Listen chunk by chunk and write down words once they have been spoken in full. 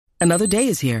Another day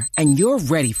is here, and you're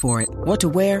ready for it. What to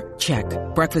wear? Check.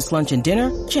 Breakfast, lunch, and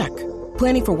dinner? Check.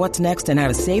 Planning for what's next and how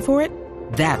to save for it?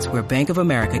 That's where Bank of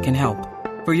America can help.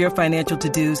 For your financial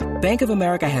to-dos, Bank of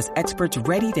America has experts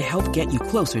ready to help get you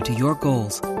closer to your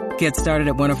goals. Get started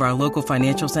at one of our local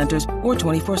financial centers or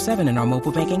 24/7 in our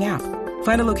mobile banking app.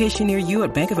 Find a location near you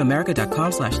at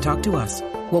bankofamerica.com/talktous.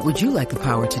 What would you like the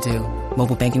power to do?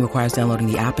 Mobile banking requires downloading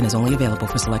the app and is only available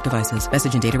for select devices.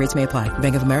 Message and data rates may apply.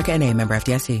 Bank of America N.A., member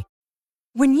FDIC.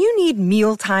 When you need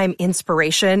mealtime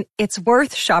inspiration, it's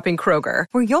worth shopping Kroger,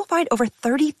 where you'll find over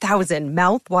 30,000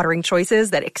 mouth-watering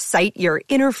choices that excite your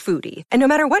inner foodie. And no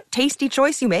matter what tasty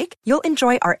choice you make, you'll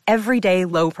enjoy our everyday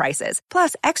low prices,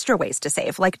 plus extra ways to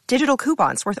save, like digital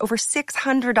coupons worth over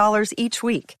 $600 each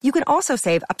week. You can also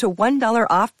save up to $1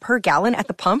 off per gallon at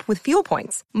the pump with fuel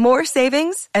points. More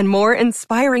savings and more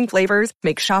inspiring flavors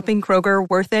make shopping Kroger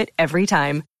worth it every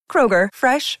time. Kroger,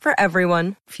 fresh for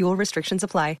everyone. Fuel restrictions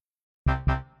apply.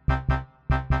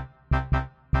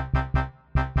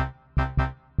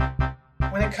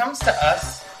 When it comes to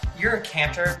us, you're a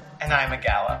Cantor and I'm a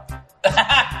Gallup.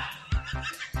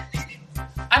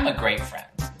 I'm a great friend.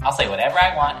 I'll say whatever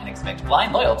I want and expect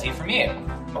blind loyalty from you.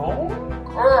 Oh,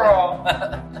 girl.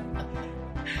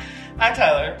 Hi,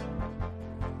 Tyler.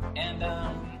 And,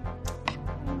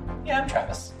 yeah, I'm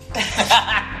Travis.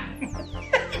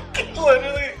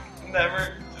 Literally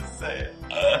never just say it.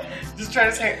 Just try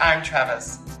to say, I'm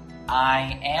Travis.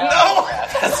 I am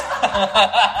Travis.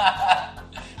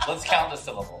 Let's count the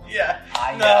syllable. Yeah.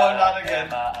 Not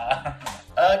again.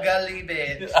 Ugly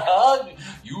bitch.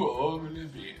 You ugly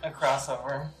bitch. A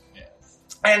crossover. Yes.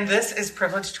 And this is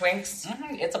Privileged Twinks.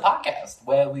 Mm-hmm. It's a podcast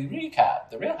where we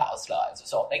recap the Real Housewives of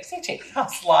Salt Lake City.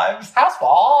 Housewives.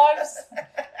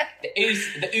 The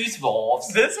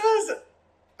Oozwives. This was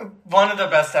one of the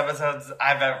best episodes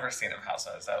I've ever seen of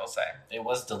Housewives, I will say. It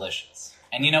was delicious.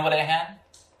 And you know what it had?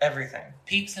 Everything.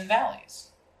 Peaks and valleys.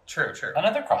 True.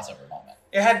 Another crossover moment.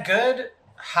 It had good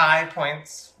high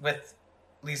points with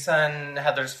Lisa and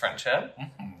Heather's friendship.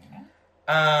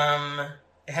 Mm-hmm.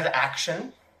 It had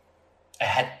action. It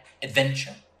had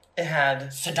adventure. It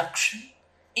had seduction.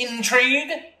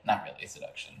 Intrigue. Not really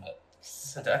seduction, but...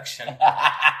 Seduction.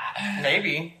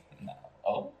 Maybe. No.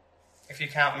 Oh? If you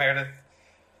count Meredith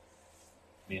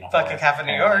being a fucking half of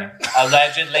New York.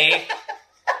 Allegedly.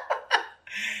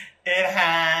 It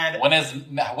had... When is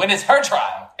her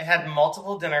trial? It had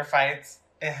multiple dinner fights.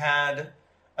 It had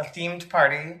a themed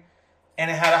party. And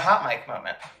it had a hot mic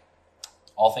moment.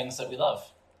 All things that we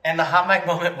love. And the hot mic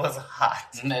moment was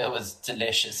hot. It was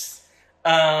delicious.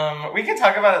 We can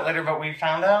talk about it later, but we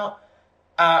found out...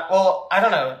 well, I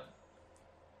don't know.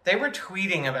 They were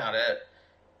tweeting about it.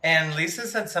 And Lisa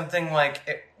said something like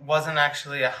it wasn't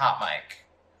actually a hot mic.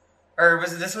 Or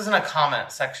this was in a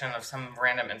comment section of some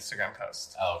random Instagram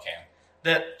post. Oh, okay.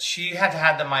 That she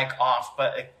had the mic off,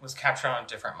 but it was captured on a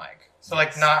different mic. So,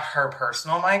 like, not her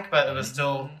personal mic, but it was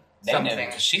still something. They knew,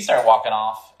 because she started walking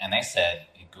off, and they said,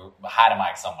 hide a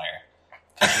mic somewhere.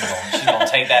 Because she's going to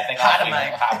take that thing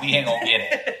off. We ain't going to get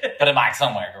it. Put a mic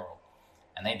somewhere, girl.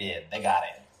 And they did. They got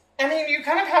it. I mean, you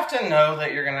kind of have to know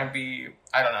that you're going to be,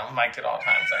 I don't know, mic'd at all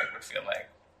times, I would feel like.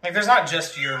 Like, there's not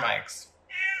just your mics.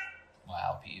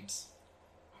 Wow, peeps.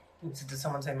 Did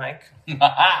someone say mic?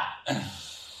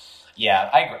 Yeah,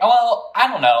 I agree. Well, I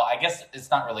don't know. I guess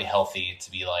it's not really healthy to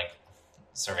be, like,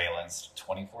 surveillance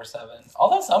 24/7.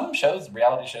 Although some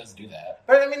reality shows do that.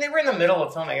 But, I mean, they were in the middle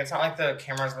of filming. It's not like the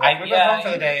cameras were like, we've been home for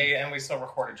the day and we still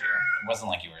recorded you. It wasn't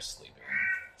like you were sleeping.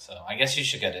 So, I guess you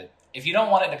should get it. If you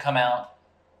don't want it to come out,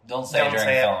 don't say it during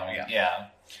filming. Yeah.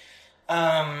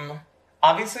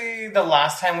 Obviously, the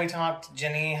last time we talked,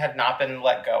 Jenny had not been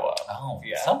let go of. Oh,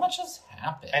 yeah. So much has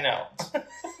happened. I know.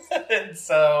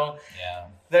 So, yeah.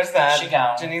 There's that. She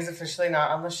gone. Jenny's officially not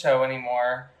on the show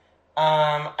anymore.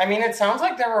 I mean, it sounds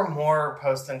like there were more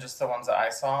posts than just the ones that I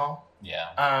saw.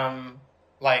 Yeah.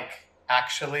 Like,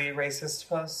 actually racist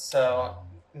posts. So,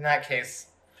 in that case...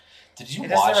 Did you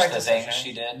watch the thing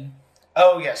she did?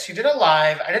 Oh, yes. She did a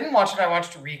live. I didn't watch it. I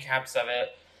watched recaps of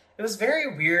it. It was very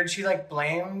weird. She, like,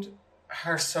 blamed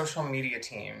her social media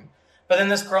team. But then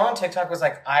this girl on TikTok was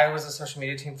like, I was a social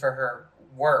media team for her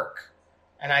work.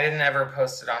 And I didn't ever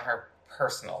post it on her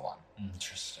personal one.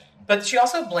 Interesting. But she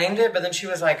also blamed it, but then she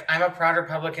was like, I'm a proud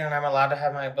Republican and I'm allowed to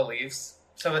have my beliefs.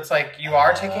 So it's like, you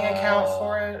are taking account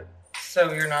for it.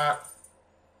 So you're not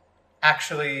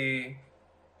actually...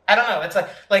 I don't know. It's like,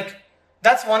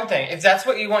 that's one thing. If that's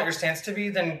what you want your stance to be,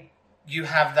 then you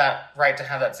have that right to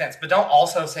have that stance. But don't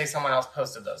also say someone else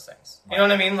posted those things. You know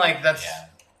what I mean? Like, that's... Yeah.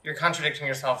 You're contradicting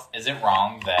yourself. Is it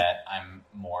wrong that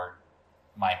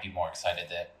might be more excited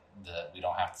that we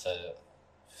don't have to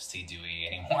see Dewey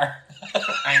anymore.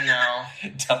 I know.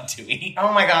 Dumb Dewey.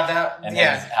 Oh my god, that... And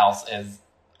his house is...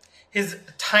 His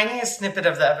tiniest snippet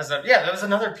of the episode. Yeah, there was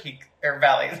another peak or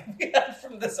valley we had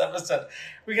from this episode.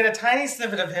 We get a tiny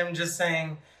snippet of him just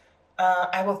saying,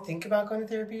 I will think about going to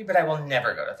therapy, but I will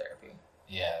never go to therapy.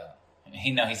 Yeah.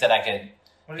 He said I could...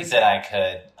 He said say? I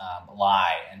could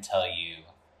lie and tell you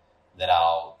that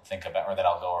I'll think about, or that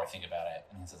I'll go or think about it.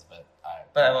 And he says, but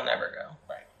I will never go.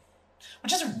 Right.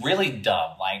 Which is really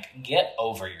dumb. Like, get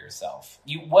over yourself.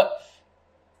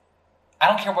 I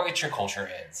don't care what your culture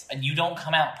is. You don't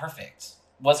come out perfect.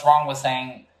 What's wrong with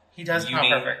saying... He does come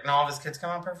out perfect. And all of his kids come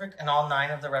out perfect. And all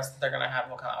 9 of the rest that they're going to have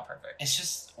will come out perfect. It's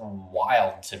just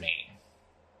wild to me.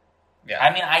 Yeah.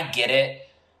 I mean, I get it.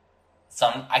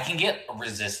 I can get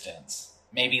resistance.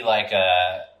 Maybe like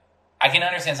I can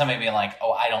understand somebody being like,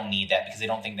 oh, I don't need that because they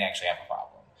don't think they actually have a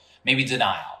problem. Maybe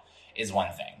denial is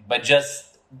one thing. But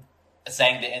just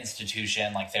saying the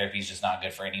institution, like therapy is just not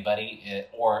good for anybody,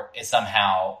 or is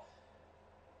somehow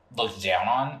looked down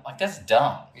on, like that's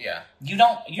dumb. Yeah. You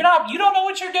don't know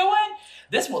what you're doing?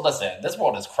 This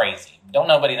world is crazy. Don't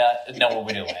nobody know what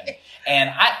we're doing. And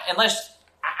I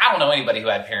don't know anybody who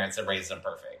had parents that raised them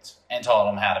perfect and taught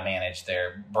them how to manage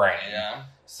their brain. Yeah.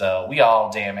 So we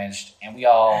all damaged and we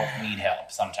all need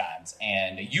help sometimes.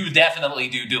 And you definitely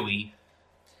do, Dewey.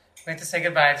 We have to say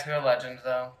goodbye to a legend,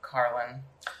 though, Carlin.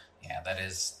 Yeah, that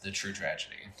is the true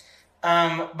tragedy.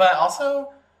 But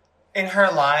also, in her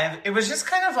live, it was just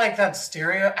kind of like that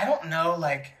stereo. I don't know,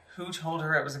 like, who told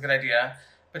her it was a good idea,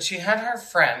 but she had her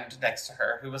friend next to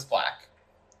her who was black.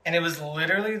 And it was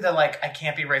literally the, like, I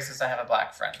can't be racist, I have a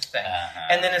black friend thing. Uh-huh.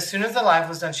 And then as soon as the live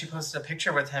was done, she posted a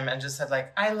picture with him and just said,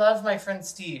 like, I love my friend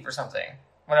Steve or something.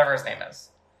 Whatever his name is.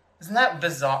 Isn't that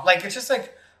bizarre? Like, it's just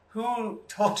like, who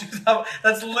told you that?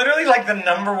 That's literally, like, the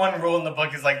number one rule in the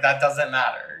book is, like, that doesn't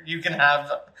matter. You can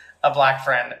have a black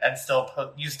friend and still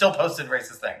you still posted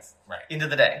racist things. Right. Into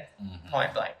the day. Mm-hmm.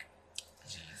 Point blank.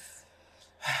 Jeez.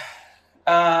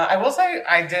 I will say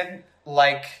I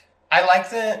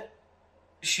liked that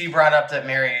she brought up that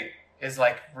Mary is,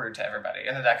 like, rude to everybody.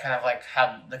 And that kind of, like,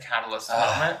 had the catalyst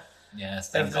moment.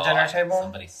 Yes. Of the dinner table.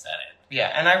 Somebody said it.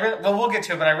 Yeah, and we'll get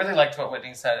to it, but I really liked what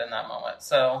Whitney said in that moment.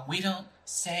 So we don't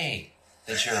say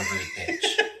that you're a rude bitch.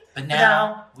 But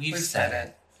now we've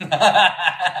said it.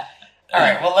 All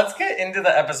right, well, let's get into the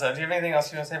episode. Do you have anything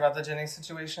else you want to say about the Jenny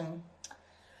situation?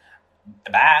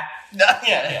 Bye.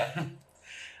 Yeah.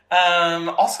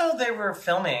 Also, they were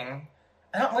filming.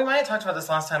 We might have talked about this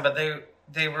last time, but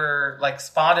they were, like,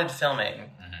 spotted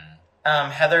filming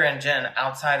Heather and Jen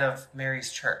outside of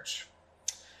Mary's church.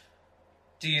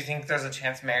 Do you think there's a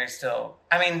chance Mary still...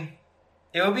 I mean,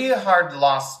 it would be a hard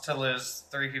loss to lose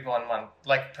 3 people in one,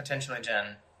 like, potentially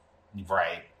Jen.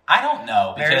 Right. I don't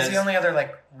know, because... Mary's the only other,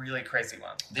 like, really crazy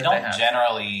one. They don't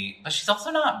generally... But she's also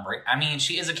not... I mean,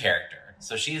 she is a character,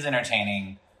 so she's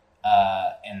entertaining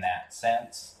in that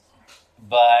sense.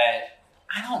 But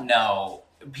I don't know.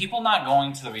 People not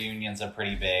going to the reunion's a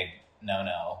pretty big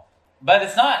no-no. But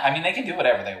it's not... I mean, they can do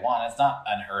whatever they want. It's not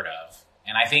unheard of.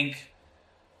 And I think...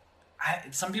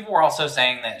 some people were also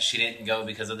saying that she didn't go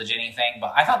because of the Jenny thing,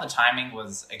 but I thought the timing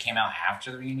was... It came out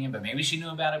after the reunion, but maybe she knew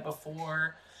about it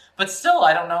before. But still,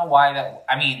 I don't know why that...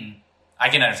 I mean, I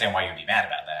can understand why you'd be mad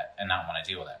about that and not want to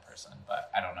deal with that person,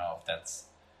 but I don't know if that's...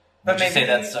 Would you say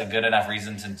that's a good enough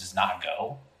reason to just not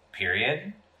go?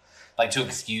 Period? Like, to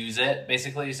excuse it,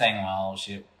 basically? Saying, well,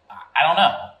 she... I don't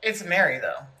know. It's Mary,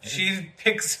 though. She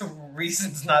picks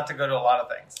reasons not to go to a lot of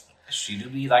things. She do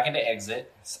be liking to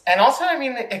exit. And also, I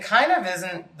mean, it kind of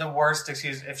isn't the worst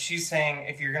excuse. If she's saying,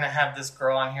 if you're going to have this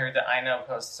girl on here that I know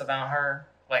posts about her,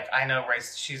 like, I know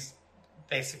race, she's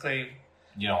basically...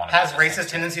 You don't want to has racist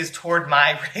tendencies toward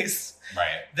my race.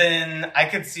 Right. Then I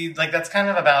could see, like, that's kind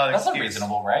of a valid excuse. That's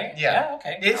unreasonable, right? Yeah.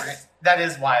 Okay. If that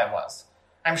is why it was.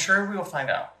 I'm sure we will find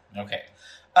out. Okay.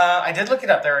 I did look it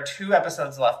up. There are 2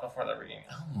 episodes left before the reunion.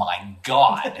 Oh my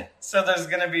God. So there's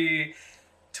going to be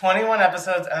 21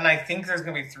 episodes, and I think there's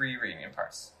going to be 3 reunion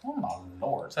parts. Oh my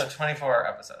Lord. So 24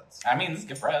 episodes. I mean, this is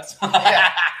good for us.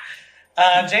 Yeah.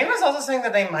 Jane was also saying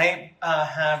that they might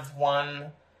have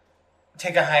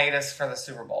take a hiatus for the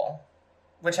Super Bowl,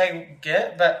 which I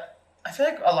get, but I feel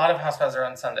like a lot of Housewives are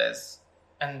on Sundays,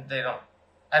 and they don't...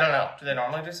 I don't know. Do they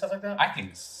normally do stuff like that? I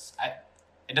think...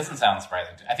 it doesn't sound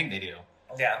surprising. I think they do.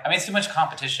 Yeah. I mean, it's too much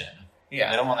competition. Yeah.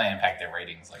 They don't want to impact their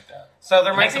ratings like that. So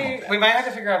there might be... We might have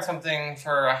to figure out something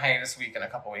for a hiatus week in a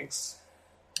couple weeks.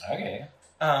 Okay.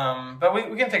 But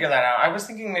we can figure that out. I was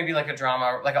thinking maybe like a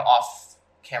drama, like an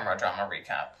off-camera drama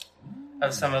recap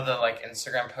of some of the, like,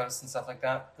 Instagram posts and stuff like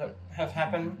that have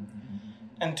happened,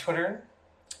 and Twitter.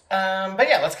 But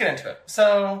yeah, let's get into it.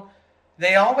 So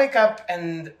They all wake up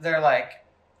and they're like,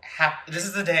 this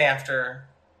is the day after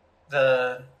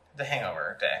the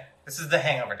hangover day. This is the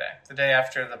hangover day. The day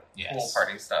after the pool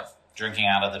party stuff. Drinking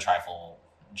out of the trifle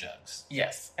jugs.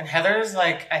 Yes. And Heather's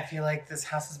like, I feel like this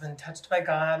house has been touched by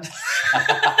God.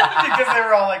 Because they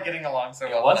were all like getting along so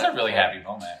well. It was a really happy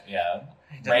moment. Yeah.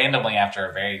 Randomly after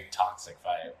a very toxic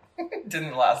fight. It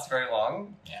didn't last very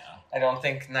long. Yeah. I don't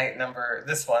think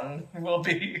this one will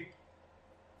be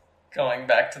going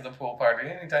back to the pool party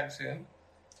anytime soon.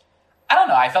 I don't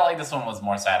know. I felt like this one was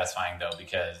more satisfying, though,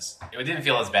 because it didn't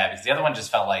feel as bad. Because the other one just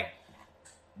felt like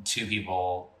two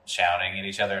people shouting at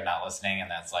each other and not listening, and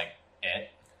that's, like, it.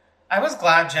 I was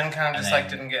glad Jen kind of just,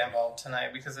 didn't get involved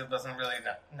tonight, because it wasn't really...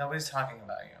 Nobody's talking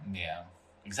about you. Yeah.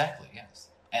 Exactly, yes.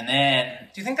 And then...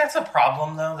 Do you think that's a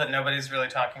problem, though, that nobody's really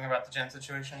talking about the Jen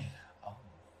situation? Oh.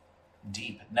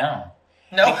 Deep. No.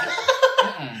 No?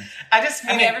 I just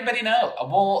mean... everybody knows.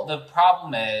 Well, the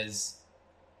problem is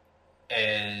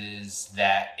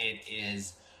that it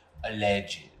is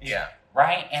alleged. Yeah.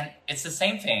 Right? And it's the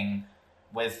same thing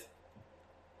with,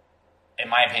 in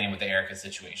my opinion, with the Erica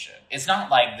situation. It's not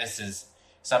like this is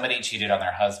somebody cheated on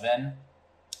their husband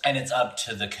and it's up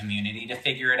to the community to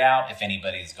figure it out if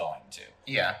anybody's going to.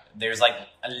 Yeah. There's like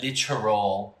a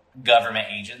literal government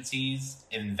agencies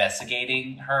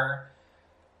investigating her.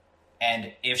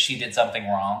 And if she did something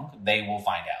wrong, they will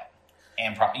find out.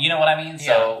 And you know what I mean? Yeah.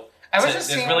 So...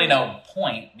 there's really no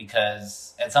point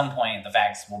because at some point the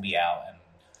facts will be out and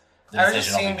the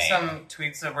decision will be made. I was just seeing some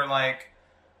tweets that were like,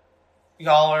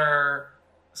 y'all are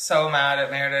so mad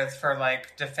at Meredith for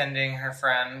like defending her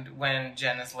friend when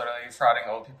Jen is literally frauding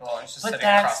old people and she's sitting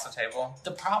across the table.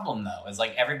 The problem though is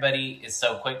like everybody is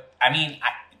so quick. I mean,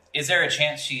 is there a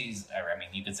chance she's? I mean,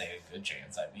 you could say a good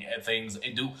chance. I mean,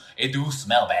 it do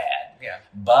smell bad. Yeah,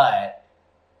 but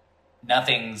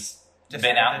nothing's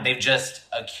been out. They've just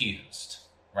accused,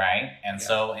 right? And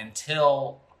so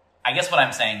until, I guess what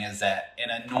I'm saying is that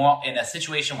in a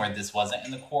situation where this wasn't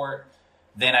in the court,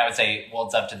 then I would say, well,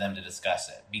 it's up to them to discuss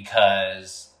it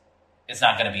because it's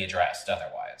not going to be addressed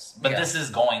otherwise. But this is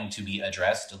going to be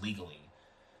addressed legally,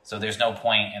 so there's no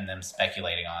point in them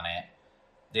speculating on it.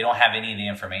 They don't have any of the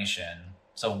information,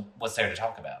 so what's there to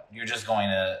talk about? You're just going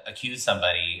to accuse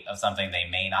somebody of something they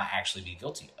may not actually be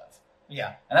guilty of.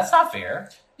 Yeah, and that's not fair.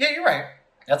 Yeah, you're right.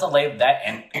 That's a label that,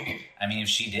 and I mean, if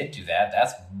she did do that,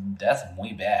 that's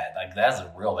muy bad. Like that's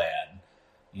real bad,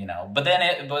 you know. But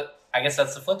I guess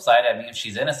that's the flip side. I mean, if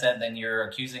she's innocent, then you're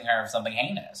accusing her of something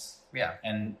heinous. Yeah.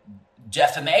 And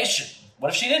defamation.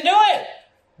 What if she didn't do it?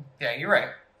 Yeah, you're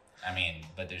right. I mean,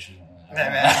 but there should.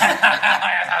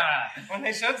 When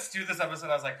they showed Stu this episode,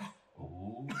 I was like,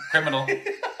 "Ooh, criminal."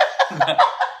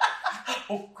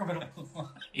 Oh, criminal.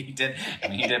 He did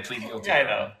plead guilty. Yeah, I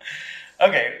know.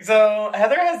 Okay, so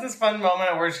Heather has this fun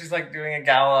moment where she's like doing a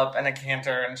gallop and a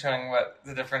canter and showing what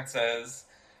the difference is.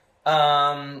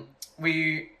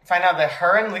 We find out that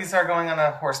her and Lisa are going on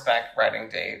a horseback riding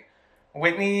date.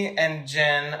 Whitney and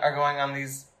Jen are going on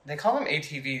these, they call them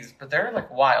ATVs, but they're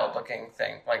like wild looking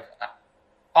thing, like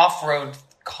off-road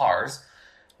cars.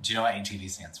 Do you know what ATV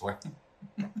stands for?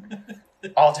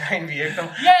 All-terrain vehicle.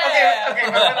 Yeah. Okay,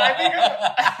 but when I think of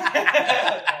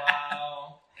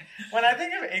wow, when I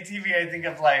think of ATV, I think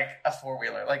of like a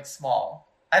four-wheeler, like small.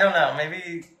 I don't know.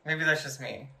 Maybe that's just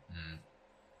me.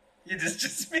 It's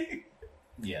just me.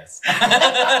 Yes.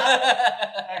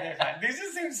 Okay, fine. These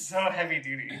just seem so heavy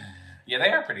duty. Yeah, they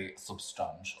are pretty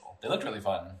substantial. They looked really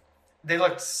fun. They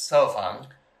looked so fun.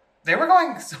 They were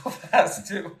going so fast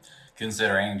too.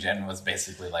 Considering Jen was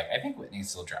basically like, I think Whitney's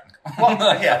still drunk. Well,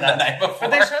 yeah, the night before.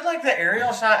 But they showed like the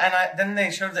aerial shot, and then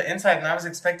they showed the inside, and I was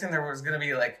expecting there was going to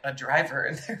be like a driver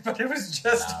in there, but it was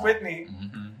just Whitney.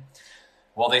 Mm-hmm.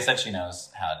 Well, they said she knows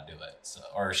how to do it, so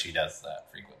or she does that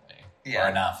frequently, or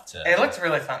enough to. It looked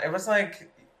really fun. It was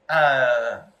like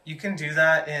you can do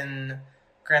that in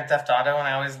Grand Theft Auto, and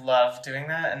I always love doing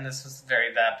that. And this was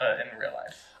very that, but in real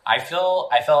life. I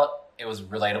felt it was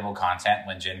relatable content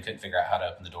when Jen couldn't figure out how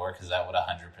to open the door, because that would 100%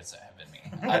 have been me.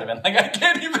 I'd have been like, I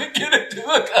can't even get it to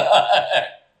the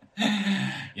car.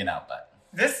 You know, but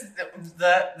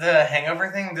the hangover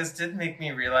thing. This did make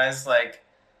me realize, like,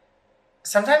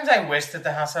 sometimes I wish that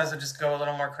the housewives would just go a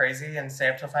little more crazy and stay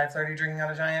up till 5:30 drinking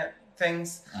out of giant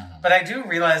things. Mm-hmm. But I do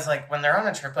realize, like, when they're on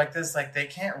a trip like this, like, they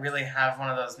can't really have one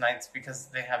of those nights because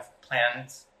they have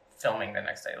planned filming the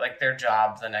next day. Like, their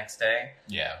job the next day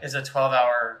is a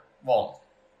 12-hour, well,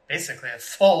 basically a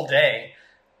full day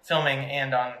filming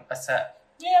and on a set.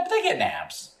 Yeah, but they get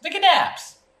naps.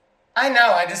 I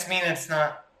know. I just mean it's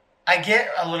not... I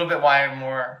get a little bit why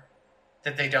more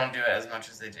that they don't do it as much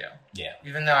as they do. Yeah.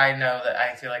 Even though I know that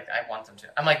I feel like I want them to.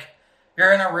 I'm like,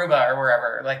 You're in Aruba or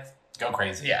wherever. Like, Go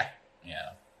crazy. yeah.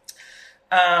 Yeah.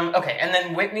 Okay, and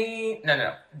then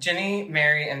Ginny,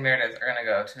 Mary, and Meredith are gonna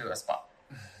go to a spa.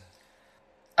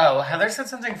 Oh, Heather said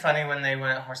something funny when they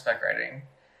went horseback riding.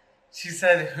 She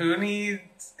said, who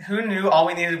knew all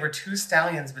we needed were 2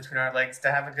 stallions between our legs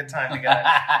to have a good time together?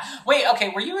 Wait, okay,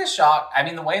 were you as shocked? I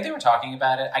mean, the way they were talking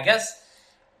about it, I guess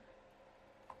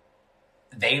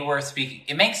they were speaking...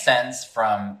 It makes sense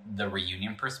from the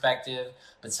reunion perspective,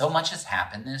 but so much has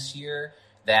happened this year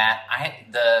that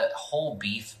the whole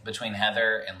beef between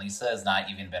Heather and Lisa has not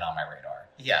even been on my radar.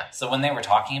 Yeah. So when they were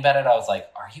talking about it, I was like,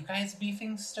 are you guys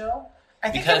beefing still? I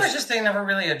think it was just they never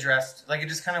really addressed... Like, it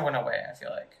just kind of went away, I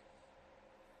feel like.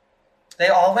 They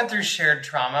all went through shared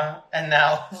trauma, and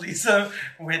now Lisa,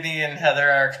 Whitney, and Heather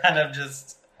are kind of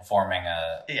just... Forming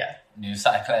a Yeah. new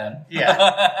cyclone.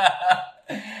 Yeah.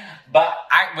 But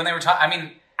when they were talking... I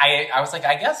mean, I was like,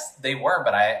 I guess they were,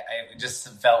 but it just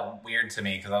felt weird to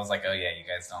me, because I was like, oh yeah, you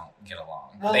guys don't get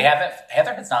along. Well,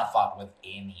 Heather has not fought with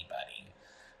anybody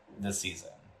this season.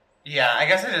 Yeah, I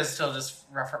guess it is still just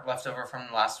left over from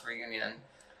the last reunion.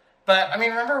 But, I mean,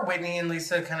 remember Whitney and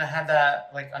Lisa kind of had that,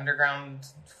 like, underground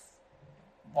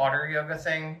water yoga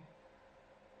thing?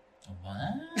 What?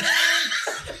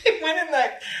 They went in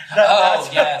that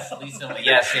yes, Lisa.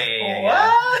 Yes, yeah.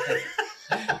 What?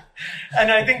 And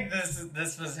I think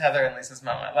this was Heather and Lisa's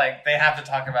moment. Like, they have to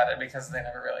talk about it because they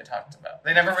never really talked about it.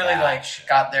 They never really,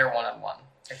 got their one-on-one,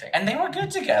 I think. And they were good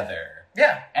together.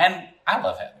 Yeah. And I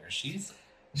love Heather. She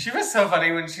was so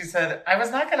funny when she said, I was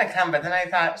not going to come, but then I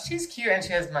thought, she's cute and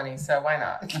she has money, so why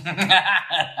not?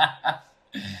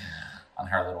 On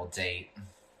her little date.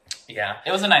 Yeah.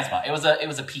 It was a nice one. It was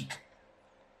a peak.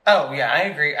 Oh, yeah, I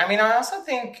agree. I mean, I also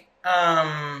think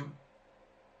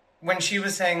when she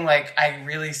was saying, like, I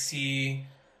really see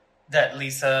that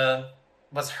Lisa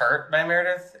was hurt by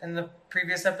Meredith in the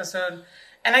previous episode.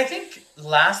 And I think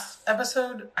last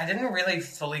episode, I didn't really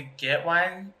fully get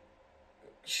why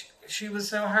she was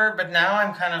so hurt, but now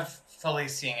I'm kind of fully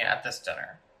seeing it at this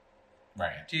dinner.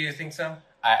 Right. Do you think so?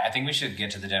 I think we should get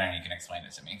to the dinner and you can explain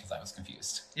it to me, because I was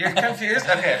confused. You're confused?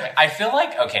 Okay. I feel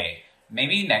like,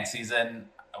 maybe next season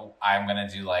I'm going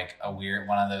to do like a weird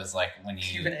one of those, like when you...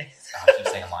 Q&As. I keep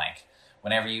saying like.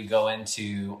 Whenever you go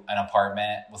into an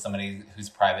apartment with somebody who's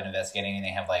private investigating and they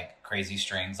have like crazy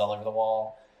strings all over the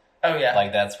wall. Oh, yeah.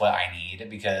 Like that's what I need,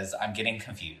 because I'm getting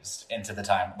confused into the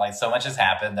time. Like so much has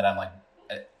happened that I'm like,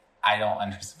 I don't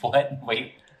understand. What?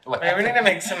 Wait, what? Maybe we need to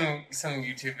make some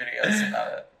YouTube videos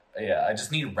about it. Yeah, I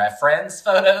just need reference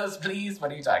photos, please.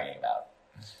 What are you talking about?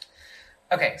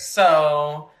 Okay,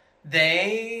 so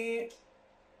they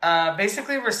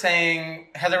basically were saying,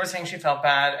 Heather was saying she felt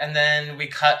bad, and then we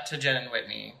cut to Jen and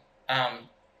Whitney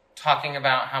talking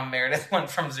about how Meredith went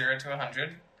from 0 to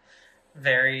 100.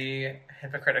 Very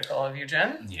hypocritical of you,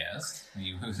 Jen. Yes,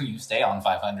 you stay on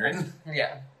 500.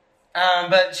 Yeah.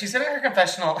 But she said in her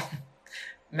confessional,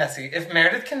 messy, if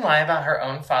Meredith can lie about her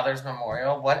own father's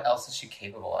memorial, what else is she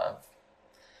capable of?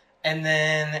 And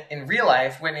then in real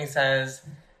life, Whitney says,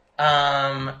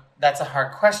 that's a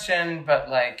hard question, but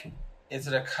like, is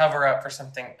it a cover-up for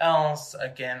something else?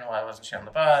 Again, why wasn't she on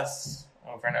the bus?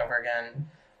 Over and over again.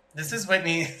 This is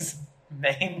Whitney's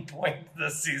main point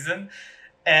this season,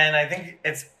 and I think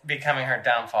it's becoming her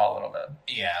downfall a little bit.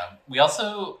 Yeah. We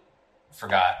also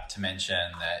forgot to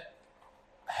mention that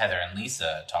Heather and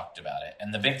Lisa talked about it.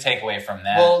 And the big takeaway from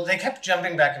that... Well, they kept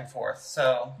jumping back and forth.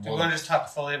 So, do we want to just talk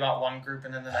fully about one group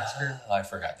and then the next group? I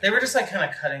forgot. They were just like kind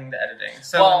of cutting the editing.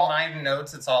 So, in my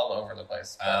notes, it's all over the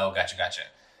place. Oh, gotcha.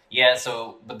 Yeah,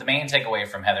 but the main takeaway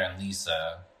from Heather and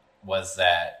Lisa was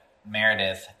that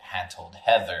Meredith had told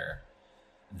Heather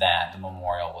that the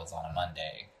memorial was on a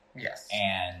Monday. Yes.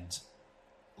 And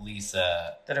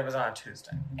Lisa... that it was on a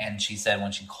Tuesday. And she said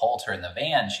when she called her in the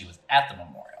van, she was at the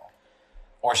memorial.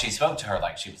 Or she spoke to her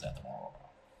like she was at the memorial.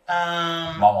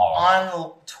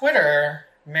 On Twitter,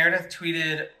 Meredith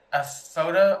tweeted a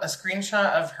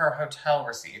screenshot of her hotel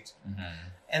receipt,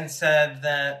 and said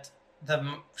that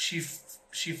she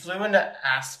flew into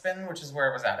Aspen, which is where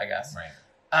it was at, I guess.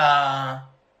 Right.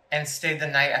 And stayed the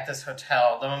night at this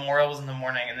hotel. The memorial was in the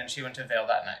morning, and then she went to Vail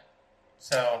that night.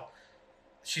 So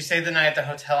she stayed the night at the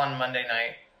hotel on Monday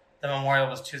night. The memorial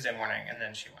was Tuesday morning, and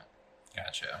then she went.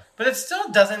 Gotcha. But it still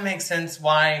doesn't make sense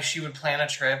why she would plan a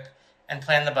trip and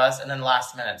plan the bus and then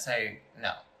last minute say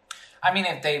no. I mean,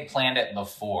 if they planned it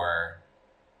before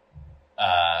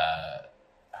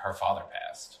her father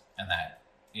passed and that,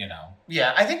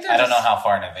 Yeah, I think I don't know how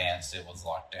far in advance it was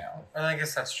locked down. Well, I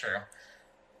guess that's true.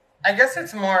 I guess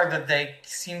it's more that they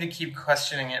seem to keep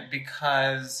questioning it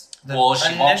because the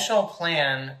initial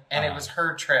plan, and it was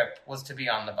her trip, was to be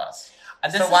on the bus.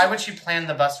 So why would she plan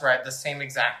the bus ride the same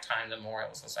exact time the memorial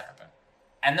was supposed to happen?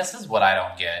 And this is what I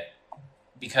don't get.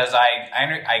 Because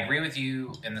I agree with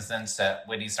you in the sense that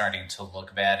Whitney's starting to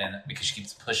look bad and because she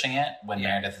keeps pushing it when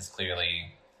Meredith is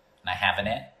clearly not having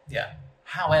it. Yeah.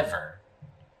 However,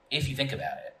 if you think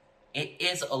about it, it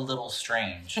is a little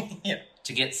strange Yeah.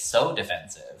 to get so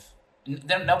defensive.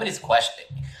 Nobody's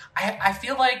questioning. I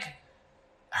feel like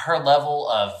her level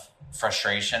of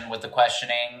frustration with the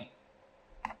questioning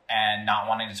and not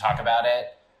wanting to talk about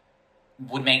it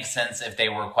would make sense if they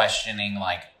were questioning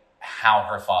like how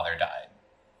her father died.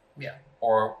 Yeah.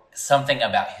 Or something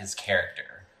about his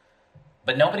character.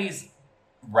 But nobody's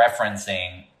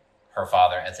referencing her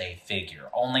father as a figure.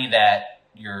 Only that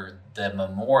you're the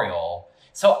memorial.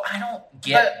 So I don't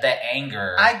get the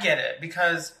anger. I get it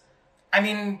because, I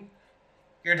mean,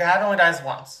 your dad only dies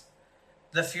once.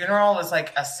 The funeral is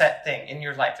like a set thing in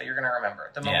your life that you're going to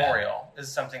remember. The memorial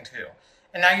is something too.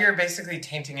 And now you're basically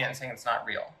tainting it and saying it's not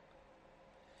real.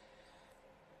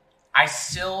 I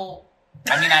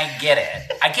get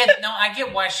it. I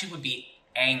get why she would be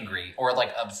angry or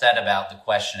like upset about the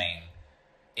questioning.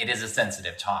 It is a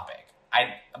sensitive topic.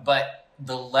 But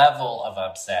the level of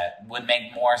upset would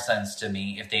make more sense to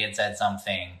me if they had said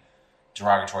something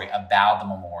derogatory about the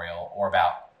memorial or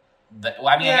about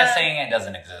I guess saying it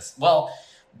doesn't exist. Well,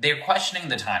 they're questioning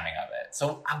the timing of it.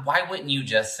 So why wouldn't you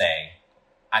just say,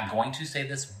 I'm going to say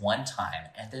this one time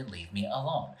and then leave me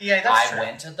alone? Yeah, that's true. I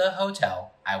went to the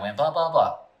hotel. I went blah, blah,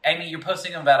 blah. I mean, you're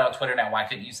posting about it on Twitter now. Why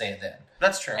couldn't you say it then?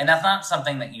 That's true. And that's not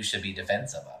something that you should be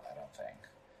defensive of, I don't think.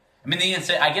 I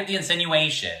mean, I get the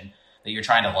insinuation that you're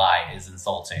trying to lie is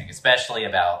insulting, especially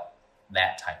about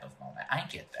that type of moment. I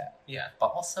get that. Yeah. But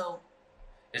also,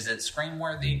 is it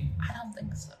scream-worthy? I don't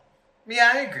think so.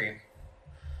 Yeah, I agree.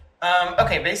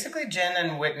 Okay, basically Jen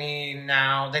and Whitney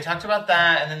now, they talked about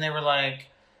that, and then they were like,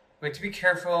 we have to be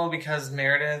careful because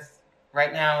Meredith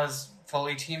right now is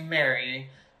fully Team Mary,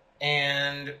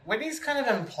 and Whitney's kind of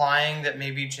implying that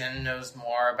maybe Jen knows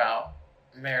more about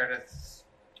Meredith's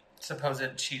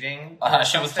supposed cheating.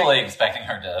 She was fully expecting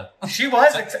her to... She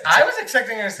was. I was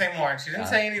expecting her to say more. She didn't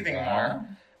say anything more.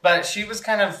 But she was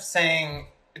kind of saying...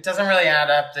 It doesn't really add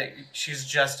up that she's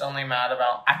just only mad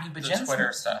about the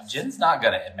Twitter stuff. Jen's not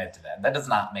going to admit to that. That does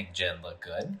not make Jen look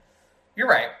good. You're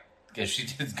right. Because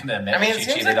she's going to admit she cheated on her husband.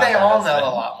 it seems like they all know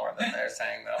a lot more than they're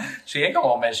saying, though. She ain't going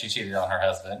to admit she cheated on her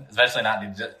husband. Especially not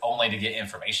only to get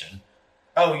information.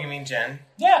 Oh, you mean Jen?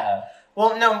 Yeah.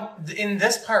 Well, no. In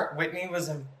this part, Whitney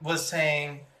was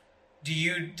saying,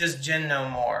 does Jen know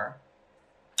more?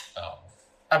 Oh.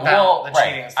 About the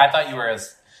cheating stuff? I thought you were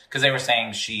because they were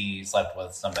saying she slept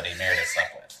with somebody Meredith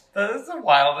slept with. That is the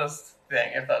wildest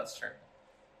thing, if that's true.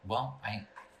 Well,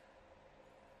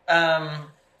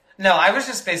 No, I was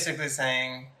just basically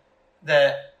saying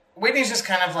that Whitney's just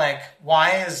kind of like,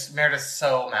 why is Meredith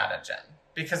so mad at Jen?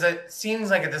 Because it seems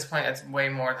like at this point it's way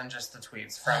more than just the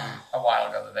tweets from a while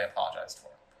ago that they apologized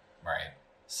for. Right.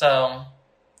 So,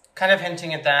 kind of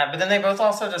hinting at that. But then they both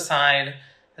also decide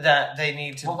that they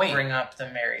need to bring up the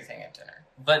Mary thing at dinner.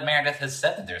 But Meredith has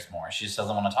said that there's more. She just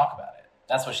doesn't want to talk about it.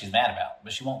 That's what she's mad about.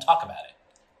 But she won't talk about it.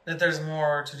 That there's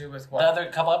more to do with what? The other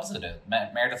couple episodes,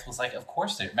 Meredith was like, of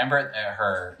course there. Remember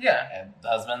her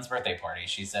husband's birthday party?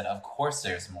 She said, of course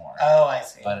there's more. Oh, I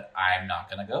see. But I'm not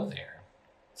going to go there.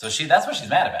 So that's what she's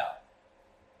mad about.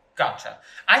 Gotcha.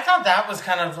 I thought that was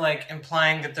kind of like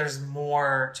implying that there's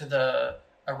more to the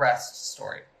arrest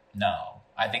story. No.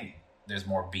 I think there's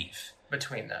more beef.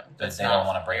 Between them. But they don't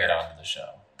want to bring it onto the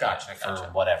show. Gotcha. For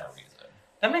whatever reason.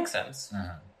 That makes sense.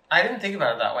 Mm-hmm. I didn't think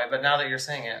about it that way, but now that you're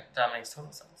saying it, that makes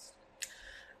total sense.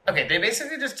 Okay, they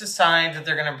basically just decide that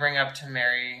they're going to bring up to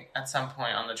Mary at some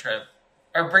point on the trip,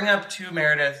 or bring up to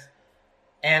Meredith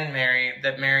and Mary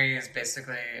that Mary is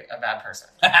basically a bad person.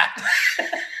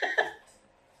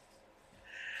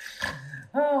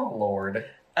 Oh, Lord.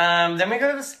 Then we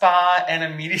go to the spa, and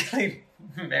immediately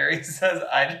Mary says,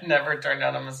 I'd never turn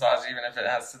down a massage, even if I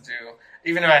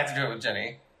had to do it with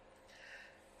Jenny.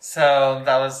 So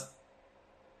that was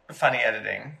funny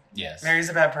editing. Yes. Mary's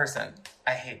a bad person.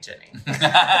 I hate Jenny.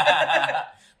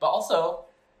 But also,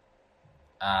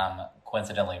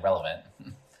 coincidentally relevant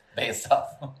based off.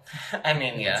 I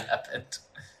mean, yeah.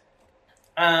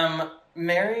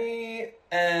 Mary,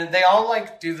 they all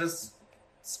do this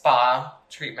spa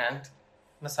treatment,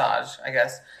 massage, I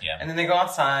guess. Yeah. And then they go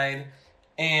outside,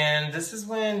 and this is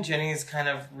when Jenny's kind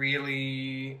of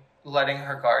really letting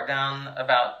her guard down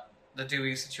about the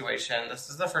Dewey situation. This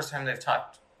is the first time they've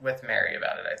talked with Mary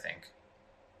about it, I think.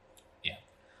 Yeah.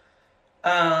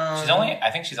 I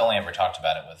think she's only ever talked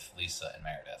about it with Lisa and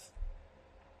Meredith.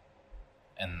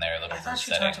 in their little I thought group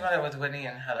she setting. talked about it with Whitney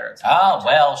and Heather. At some Oh, point.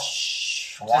 well,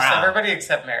 Just wow. everybody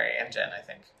except Mary and Jen, I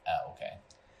think. Oh, okay.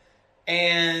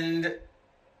 And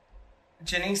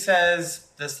Jenny says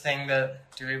this thing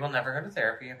that Dewey will never go to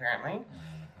therapy, apparently.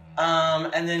 Mm-hmm.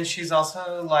 And then she's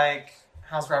also like,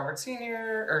 how's Robert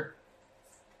Sr.?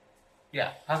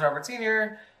 How's Robert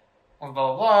Sr.? Blah,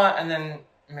 blah, blah. And then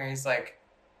Mary's like,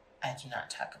 I do not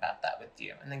talk about that with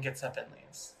you. And then gets up and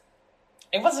leaves.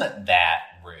 It wasn't that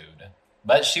rude,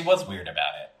 but she was weird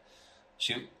about it.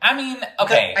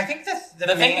 Okay. I think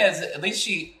The thing is, at least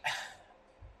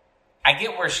I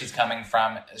get where she's coming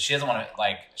from. She doesn't want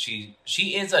to,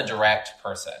 she is a direct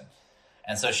person.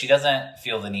 And so she doesn't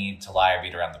feel the need to lie or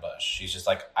beat around the bush. She's just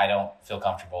like, I don't feel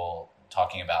comfortable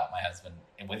talking about my husband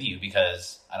with you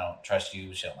because I don't trust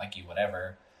you, she don't like you,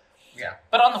 whatever. Yeah.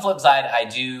 But on the flip side, I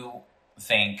do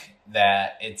think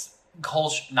that it's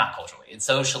not culturally, it's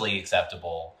socially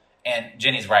acceptable. And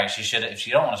Jenny's right. She should, if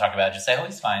she don't want to talk about it, just say, oh,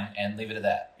 he's fine, and leave it at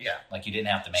that. Yeah. Like, you didn't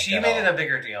have to make She made it a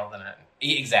bigger deal than it.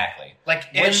 Exactly.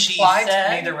 Like, What it she implied to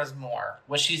said- me there was more.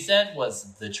 What she said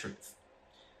was the truth.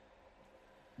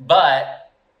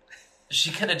 But she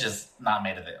could have just not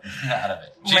made it out of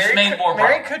it. She just made more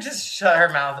Mary problems. could just shut her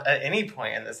mouth at any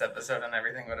point in this episode and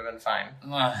everything would have been fine.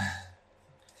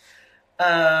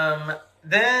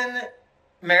 Then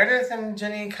Meredith and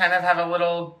Jenny kind of have a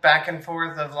little back and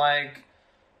forth of like,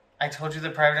 I told you the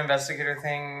private investigator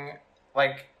thing,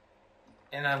 like,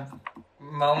 in a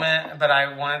moment, but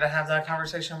I wanted to have that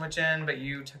conversation with Jen, but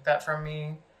you took that from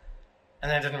me.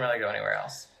 And then it didn't really go anywhere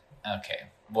else. Okay.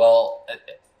 Well,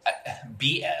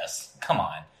 BS. Come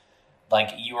on.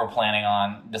 Like, you were planning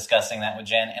on discussing that with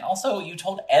Jen, and also you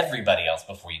told everybody else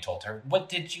before you told her. What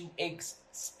did you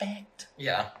expect?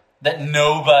 Yeah. That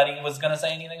nobody was going to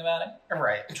say anything about it?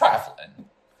 Right. Trifling.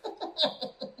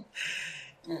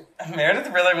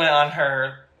 Meredith really went on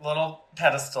her little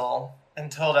pedestal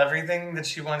and told everything that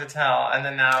she wanted to tell, and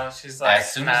then now she's like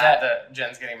As soon as mad that- that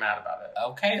Jen's getting mad about it.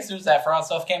 Okay, as soon as that fraud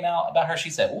stuff came out about her, she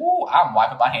said, ooh, I'm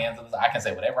wiping my hands. I can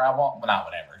say whatever I want. Well, not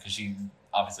whatever, because she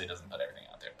obviously doesn't put everything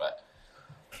out there, but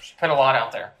She put a lot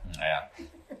out there. yeah.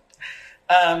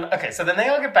 Okay, so then they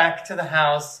all get back to the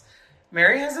house.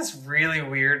 Mary has this really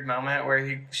weird moment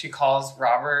where she calls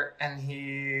Robert and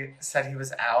he said he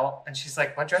was out, and she's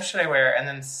like, what dress should I wear? And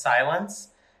then silence,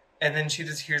 and then she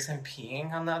just hears him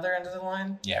peeing on the other end of the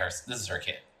line. Yeah, this is her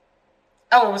kid.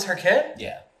 Oh, it was her kid?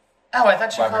 Yeah. Oh, I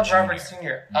thought she Robert called Robert Jr..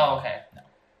 Sr. No. Oh, okay.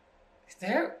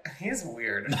 No. He's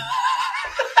weird.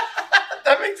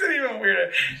 That makes it even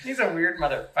weirder. He's a weird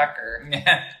motherfucker.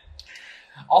 Yeah.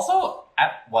 Also,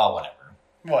 well, whatever.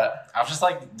 What? I was just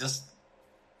like,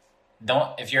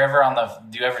 don't, if you're ever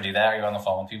do you ever do that? Are you on the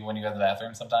phone with people when you go to the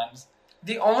bathroom sometimes?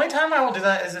 The only time I will do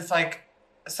that is if, like,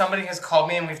 somebody has called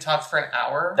me and we've talked for an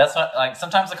hour. That's what, like,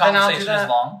 sometimes the Then I'll do conversation is that,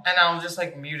 long. and I'll just,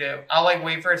 like, mute it. I'll, like,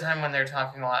 wait for a time when they're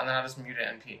talking a lot, and then I'll just mute it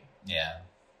and pee. Yeah.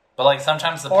 But, like,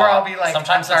 sometimes Or I'll be like, I'm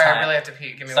sometimes sorry, the time, I really have to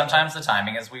pee. Give me sometimes the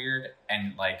timing is weird,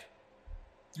 and, like,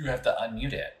 you have to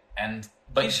unmute it.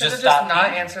 But he should just have just stop not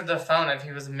peeing. answered the phone if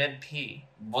he was mid-pee.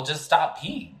 Well, just stop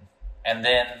peeing. And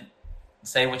then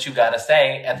say what you gotta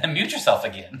say, and then mute yourself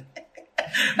again.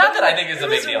 Not that I think it's a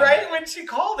big deal. Right when she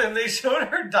called him, they showed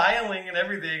her dialing and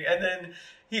everything, and then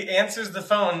he answers the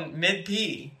phone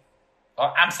mid-pee.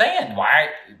 Well, I'm saying, why?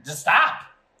 Just stop.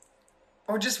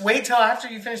 Or just wait till after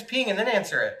you finish peeing and then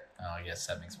answer it. Oh, I guess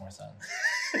that makes more sense.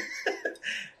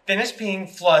 Finish peeing,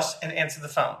 flush, and answer the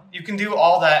phone. You can do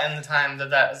all that in the time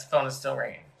that phone is still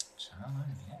ringing.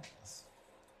 Yes.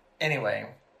 Anyway,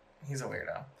 he's a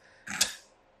weirdo.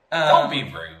 Don't be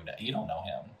rude. You don't know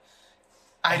him.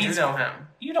 I do know him.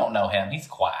 You don't know him. He's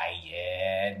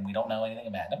quiet, and we don't know anything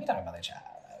about him. Don't be talking about that child.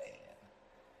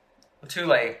 Too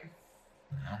late.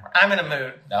 All right. I'm in a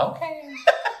mood. Okay.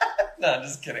 No,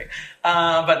 just kidding.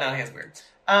 But no, he's weird.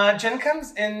 Jen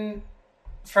comes in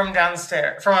from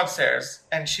upstairs,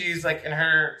 and she's like in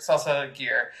her salsa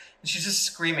gear, and she's just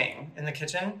screaming in the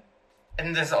kitchen,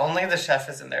 and there's only the chef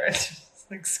is in there. It just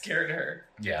like scared her.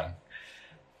 Yeah.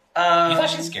 You thought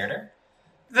she Um, scared her?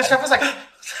 The chef was like,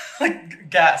 like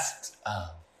gasped.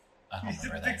 Oh, I don't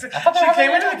remember She that. I thought they were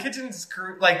came having into the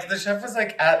kitchen, like the chef was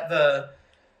like at the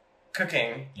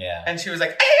cooking, Yeah. and she was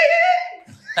like,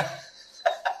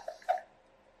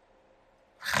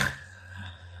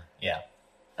 Yeah.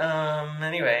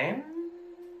 Anyway.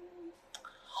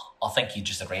 I think you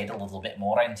just read a little bit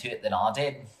more into it than I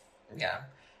did. Yeah.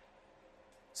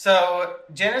 So,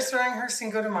 Jen is throwing her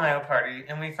Cinco de Mayo party,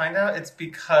 and we find out it's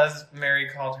because Mary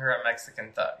called her a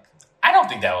Mexican thug. I don't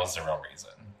think that was the real reason.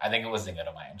 I think it was Cinco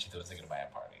de Mayo, and she threw a Cinco de Mayo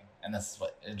party.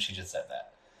 And she just said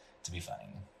that to be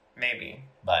funny. Maybe.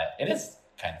 But it is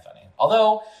kind of funny.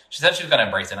 Although, she said she was going to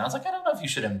embrace it. And I was like, I don't know if you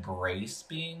should embrace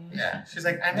being... Yeah. She's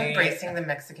like, I'm embracing the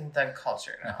Mexican thug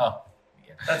culture now. Oh,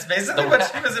 yeah. That's basically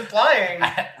what she was implying.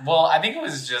 I think it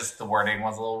was just the wording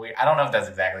was a little weird. I don't know if that's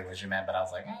exactly what she meant, but I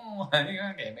was like,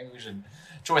 okay, maybe we should...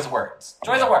 Choice of words.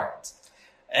 Choice of words.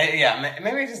 Yeah,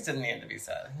 maybe it just didn't need to be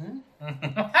said.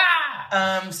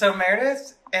 So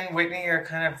Meredith and Whitney are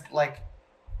kind of like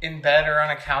in bed or on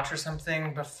a couch or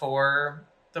something before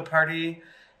the party.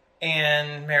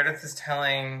 And Meredith is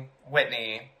telling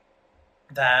Whitney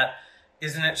that,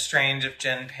 isn't it strange if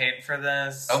Jen paid for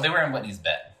this? Oh, they were in Whitney's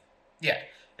bed. Yeah.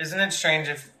 Isn't it strange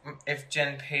if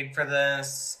Jen paid for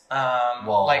this?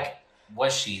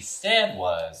 What she said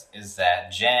is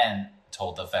that Jen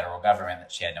told the federal government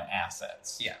that she had no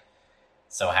assets. Yeah.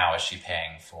 So how is she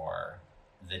paying for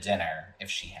the dinner if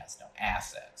she has no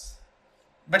assets?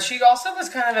 But she also was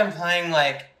kind of implying,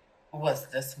 like, was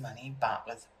this money bought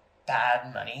with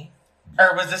bad money?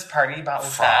 Or was this party bought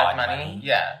with Fraud bad money? money?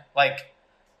 Yeah. Like,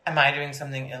 am I doing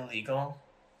something illegal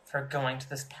for going to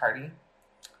this party?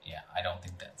 Yeah, I don't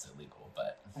think that's illegal,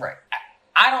 but... Right.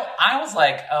 I was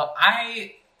like, oh,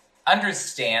 I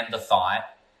understand the thought,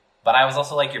 but I was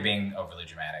also like, you're being overly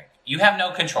dramatic. You have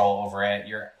no control over it.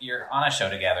 You're on a show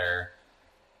together.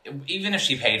 Even if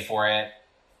she paid for it,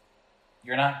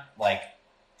 you're not, like...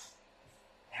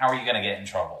 How are you going to get in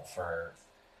trouble for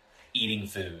eating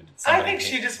food? I think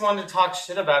she just wanted to talk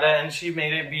shit about it, and she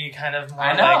made it be kind of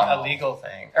more like a legal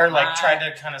thing. Or like tried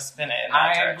to kind of spin it in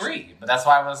that direction. Agree, but that's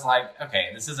why I was like, okay,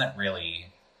 this isn't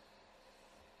really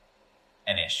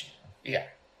an issue. Yeah.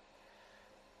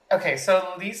 Okay,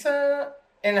 so Lisa,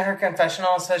 in her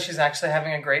confessional, says she's actually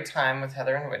having a great time with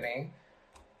Heather and Whitney.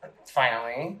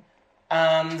 Finally.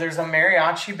 There's a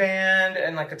mariachi band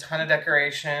and like a ton of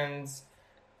decorations.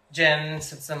 Jen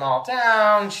sits them all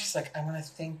down. She's like, I want to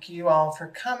thank you all for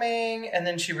coming. And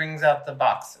then she brings out the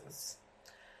boxes,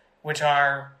 which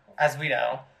are, as we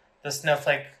know, the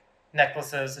snowflake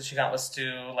necklaces that she got with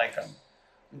Stu like a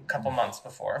couple months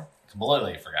before.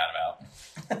 Completely forgot about.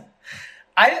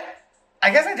 I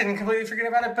guess I didn't completely forget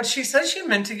about it, but she says she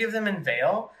meant to give them in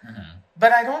Vail. Mm-hmm.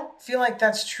 But I don't feel like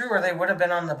that's true, or they would have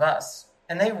been on the bus.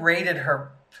 And they raided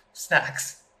her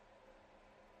snacks.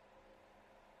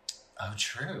 Oh,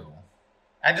 true.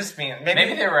 I just mean...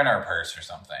 Maybe they were in her purse or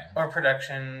something. Or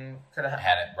production could have...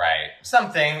 Had it right.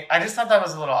 Something. I just thought that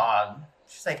was a little odd.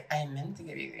 She's like, I meant to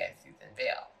give you guys these in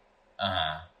Vail.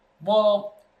 Uh-huh.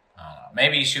 Well, I don't know.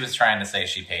 Maybe she was trying to say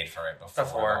she paid for it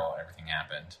before everything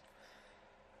happened.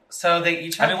 So they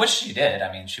each... which she did.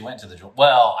 I mean, she went to the...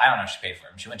 Well, I don't know if she paid for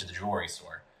it. She went to the jewelry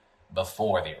store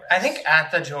before the arrest. I think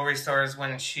at the jewelry stores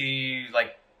when she,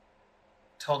 like,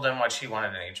 told them what she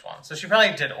wanted in each one. So she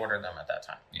probably did order them at that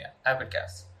time. Yeah. I would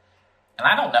guess. And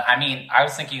I don't know. I mean, I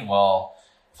was thinking, well,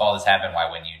 if all this happened, why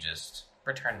wouldn't you just...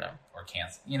 return them. Or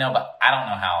cancel. But I don't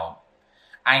know how...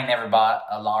 I ain't never bought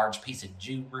a large piece of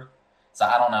jewelry. So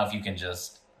I don't know if you can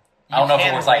just... I don't know if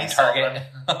it was like Target.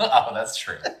 Oh, that's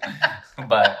true.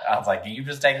 But I was like, can you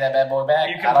just take that bad boy back?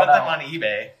 You can put them on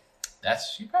eBay.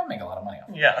 You probably make a lot of money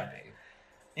on eBay. eBay.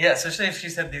 Yeah, especially if she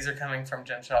said these are coming from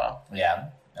Jen Shaw. Yeah.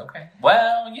 Okay.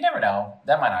 Well, you never know.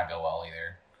 That might not go well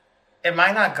either. It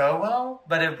might not go well,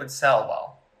 but it would sell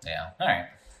well. Yeah. All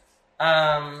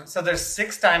right. So there's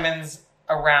 6 diamonds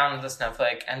around the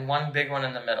snowflake and one big one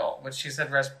in the middle, which she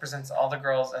said represents all the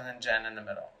girls and then Jen in the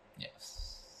middle. Yes.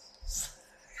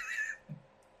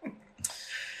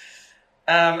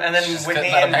 And then Whitney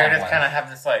and Meredith kind of have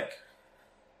this like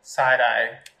side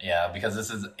eye. Yeah, because this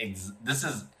is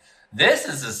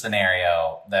a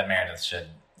scenario that Meredith should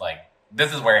like.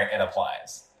 This is where it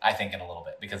applies, I think, in a little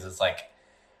bit, because it's like,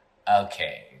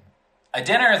 okay, a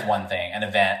dinner is one thing, an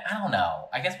event, I don't know.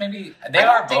 I guess maybe they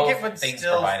are both things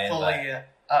provided. I don't think it would still fully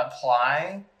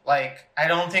apply. Like, I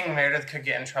don't think Meredith could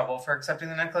get in trouble for accepting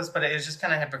the necklace, but it is just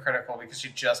kind of hypocritical because she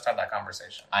just had that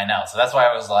conversation. I know, so that's why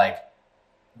I was like,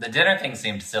 the dinner thing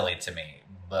seemed silly to me,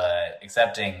 but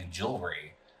accepting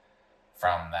jewelry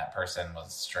from that person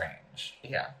was strange.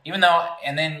 Yeah. Even though,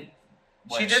 and then...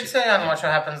 She did say on Watch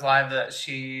What Happens Live that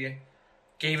she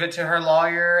gave it to her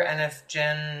lawyer, and if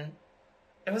Jen...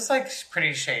 It was, like,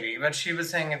 pretty shady, but she was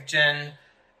saying if Jen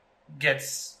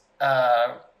gets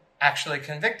actually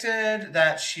convicted,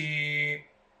 that the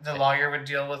lawyer would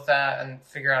deal with that and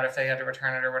figure out if they had to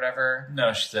return it or whatever.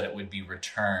 No, she said it would be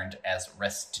returned as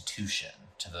restitution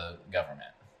to the government.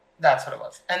 That's what it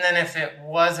was. And then if it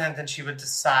wasn't, then she would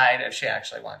decide if she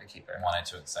actually wanted to keep it. Wanted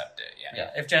to accept it, yeah.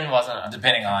 Yeah, if Jen wasn't.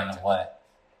 Depending on what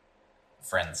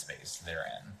friend space they're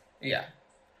in. Yeah.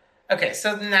 Okay,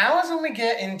 so now is when we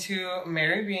get into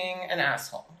Mary being an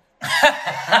asshole.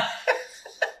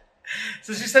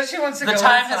 So she said she wants to The go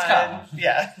time has inside. come.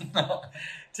 Yeah.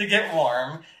 To get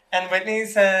warm. And Whitney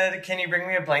said, can you bring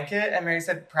me a blanket? And Mary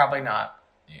said, probably not.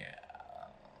 Yeah.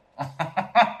 What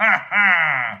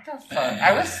the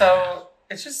fuck?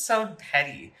 It's just so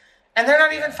petty. And they're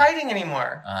not even fighting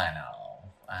anymore. I know.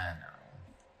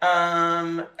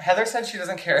 Heather said she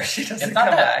doesn't care if she doesn't It's not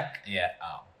come that. back. Yeah.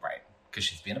 Oh, right. Because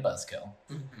she's being a buzzkill.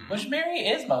 Mm-hmm. Which Mary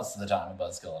is most of the time a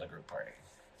buzzkill at a group party.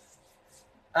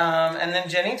 And then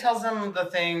Jenny tells them the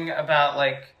thing about,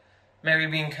 like, Mary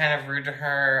being kind of rude to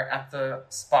her at the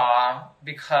spa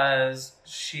because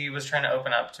she was trying to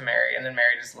open up to Mary, and then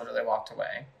Mary just literally walked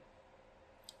away.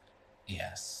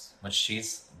 Yes. Which she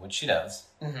does.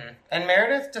 Mm-hmm. And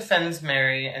Meredith defends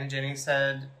Mary, and Jenny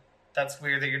said, that's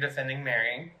weird that you're defending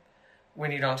Mary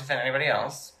when you don't defend anybody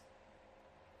else.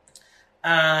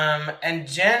 And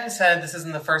Jen said this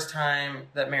isn't the first time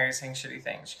that Mary's saying shitty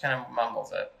things. She kind of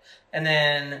mumbles it. And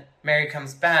then Mary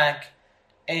comes back,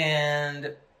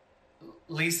 and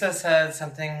Lisa said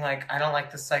something like, I don't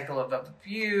like the cycle of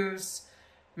abuse.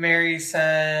 Mary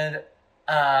said,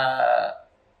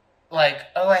 like,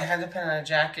 oh, I had to put on a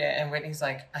jacket. And Whitney's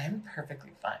like, I am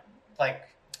perfectly fine. Like,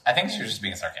 I think she was just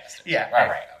being sarcastic. Yeah. Right.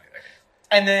 Okay.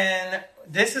 And then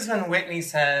this is when Whitney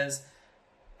says,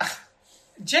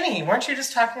 Jenny, weren't you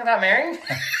just talking about Mary?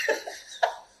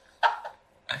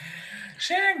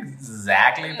 She didn't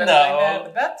exactly put it No. like that,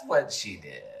 but that's what she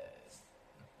did.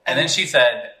 And then she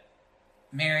said,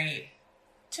 Mary,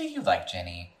 do you like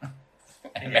Jenny?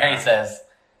 And Mary says,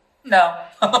 no.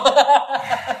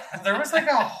 There was like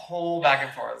a whole back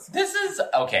and forth. This is,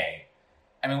 okay.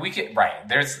 I mean, we could, right.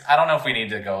 I don't know if we need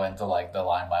to go into like the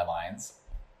line by lines.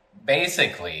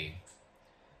 Basically,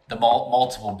 the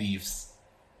multiple beefs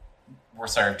were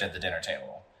served at the dinner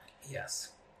table.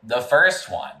 Yes. The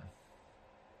first one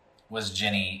was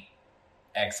Jenny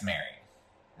ex Mary,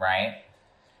 right?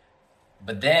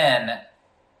 But then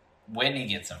Whitney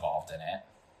gets involved in it.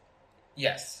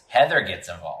 Yes. Heather gets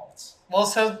involved. Well,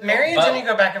 so Mary and Jenny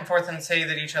go back and forth and say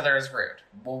that each other is rude.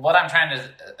 Well, what I'm trying to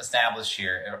establish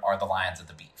here are the lines of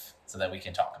the beef so that we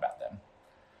can talk about them.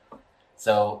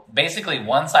 So basically,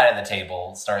 one side of the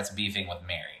table starts beefing with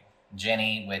Mary,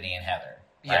 Jenny, Whitney, and Heather,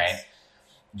 right? Yes.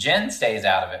 Jen stays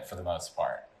out of it for the most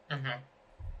part. Mm-hmm.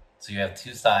 So you have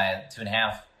two sides, 2.5.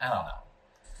 I don't know.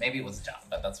 Maybe it was John,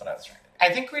 but that's what I was trying to do.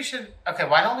 I think we should. Okay,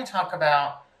 why don't we talk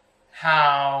about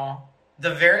how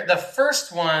the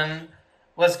first one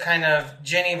was kind of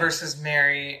Jenny versus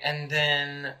Mary, and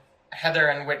then Heather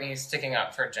and Whitney sticking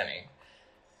up for Jenny,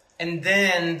 and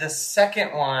then the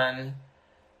second one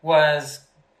was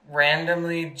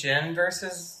randomly Jen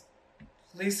versus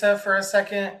Lisa for a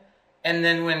second, and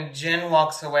then when Jen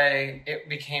walks away, it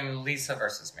became Lisa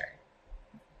versus Mary.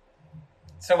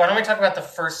 So why don't we talk about the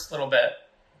first little bit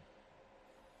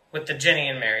with the Jenny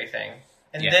and Mary thing,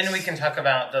 and then we can talk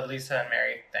about the Lisa and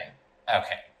Mary thing.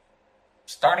 Okay.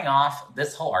 Starting off,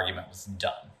 this whole argument was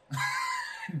dumb.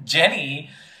 Jenny,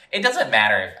 it doesn't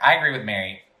matter. I agree with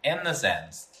Mary in the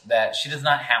sense that she does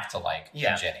not have to like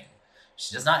Jenny.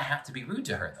 She does not have to be rude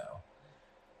to her, though.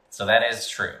 So that is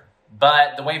true.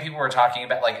 But the way people were talking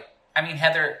about, like, I mean,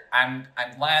 Heather, I'm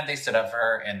glad they stood up for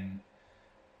her,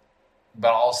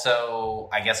 but also,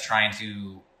 I guess, trying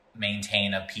to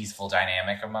maintain a peaceful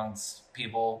dynamic amongst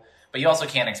people. But you also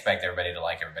can't expect everybody to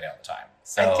like everybody all the time.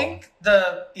 So I think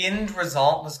the end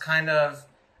result was kind of,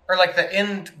 or like the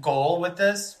end goal with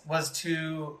this was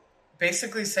to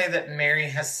basically say that Mary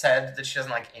has said that she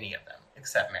doesn't like any of them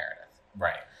except Meredith.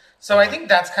 Right. So I think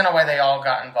that's kind of why they all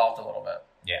got involved a little bit.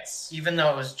 Yes. Even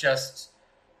though it was just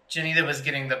Jenny that was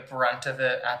getting the brunt of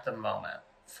it at the moment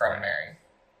from Mary.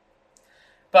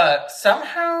 But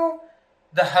somehow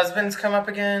the husbands come up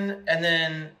again, and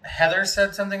then Heather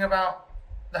said something about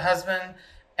the husband,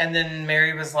 and then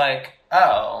Mary was like,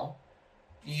 oh,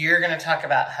 you're going to talk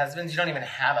about husbands? You don't even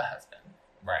have a husband.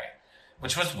 Right.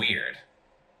 Which was weird.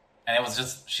 And it was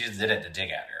just, she just did it to dig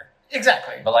at her.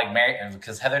 Exactly. But like Mary,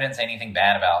 because Heather didn't say anything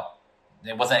bad about,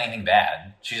 it wasn't anything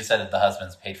bad. She just said that the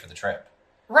husbands paid for the trip.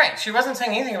 Right. She wasn't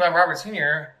saying anything about Robert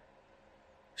Sr.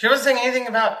 She wasn't saying anything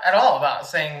at all about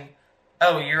saying,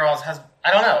 oh, you're all's husband.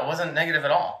 I don't know. It wasn't negative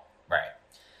at all. Right.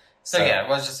 So yeah, it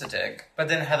was just a dig. But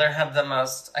then Heather had the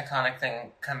most iconic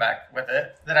thing come back with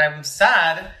it, that I'm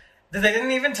sad that they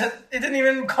didn't even, it didn't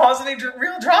even cause any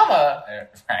real drama.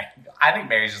 Right. I think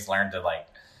Mary's just learned to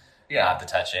not to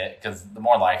touch it, because the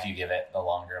more life you give it, the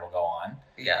longer it'll go on.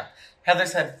 Yeah. Heather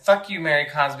said, fuck you, Mary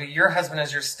Cosby. Your husband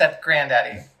is your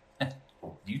step-granddaddy.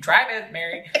 You tried it,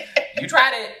 Mary. You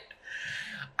tried it.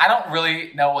 I don't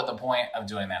really know what the point of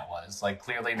doing that was. Like,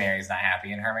 clearly Mary's not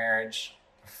happy in her marriage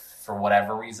for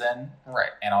whatever reason.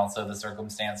 Right. And also the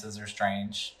circumstances are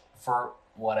strange for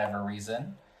whatever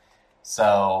reason.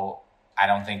 So I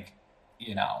don't think,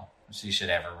 she should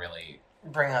ever really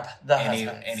bring up the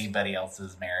husband. Anybody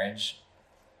else's marriage.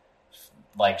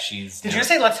 Like she's... Did you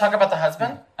say let's talk about the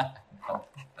husband?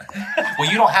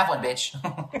 Well, you don't have one, bitch.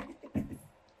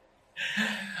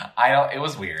 It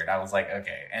was weird. I was like,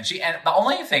 okay. And the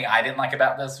only thing I didn't like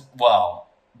about this, well,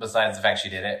 besides the fact she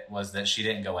did it, was that she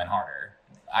didn't go in harder.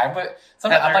 I'm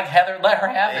like, Heather, let her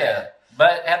have it.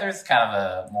 But Heather's kind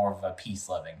of more of a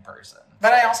peace-loving person.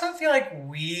 But I also feel like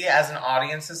we, as an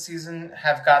audience this season,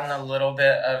 have gotten a little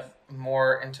bit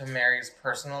more into Mary's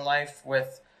personal life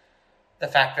with the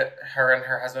fact that her and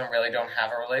her husband really don't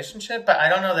have a relationship. But I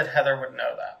don't know that Heather would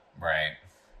know that. Right.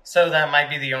 So that might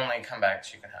be the only comeback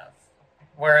she could have.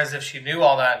 Whereas if she knew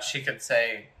all that, she could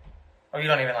say, oh, you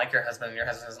don't even like your husband, and your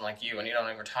husband doesn't like you, and you don't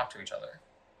even talk to each other.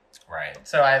 Right.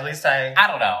 So at least I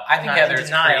don't know. I think Heather's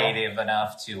creative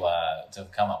enough to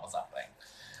come up with something.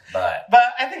 But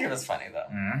I think it was funny, though.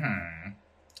 Mm-hmm.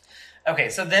 Okay,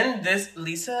 so then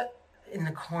Lisa in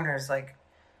the corner is like,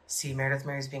 see, Meredith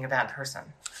Mary's being a bad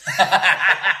person.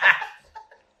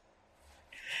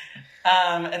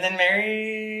 And then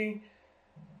Mary...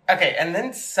 Okay, and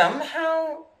then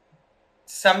somehow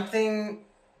something...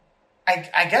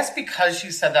 I guess because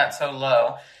she said that so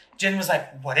low, Jen was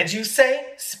like, what did you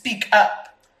say? Speak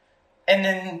up. And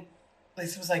then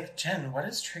Lisa was like, Jen, what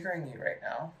is triggering you right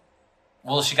now?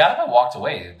 Well, she got up and walked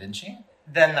away, didn't she?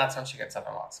 Then that's when she gets up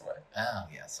and walks away. Oh,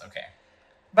 yes, okay.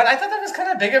 But I thought that was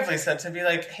kind of big of Lisa to be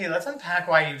like, hey, let's unpack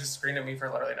why you just screamed at me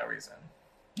for literally no reason.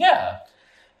 Yeah.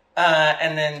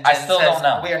 And then Jen I still don't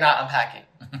know. We are not unpacking.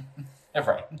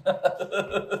 Right.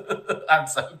 I'm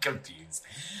so confused.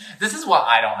 This is what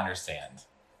I don't understand,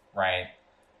 right?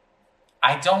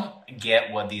 I don't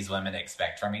get what these women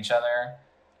expect from each other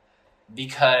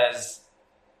because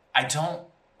I don't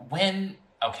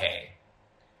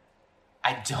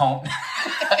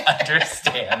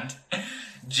understand.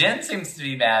 Jen seems to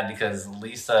be mad because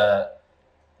Lisa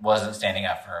wasn't standing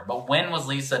up for her. But when was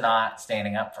Lisa not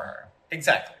standing up for her?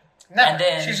 Exactly. Never. And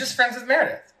then, she's just friends with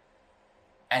Meredith.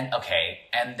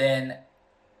 And then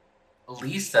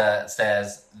Lisa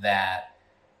says that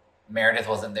Meredith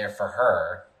wasn't there for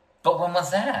her. But when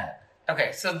was that?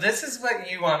 Okay, so this is what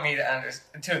you want me to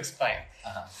explain.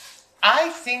 Uh-huh. I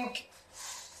think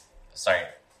Sorry.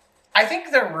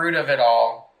 the root of it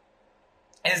all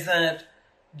is that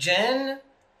Jen,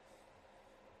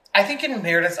 I think in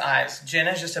Meredith's eyes, Jen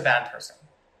is just a bad person.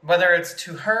 Whether it's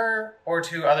to her or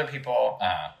to other people,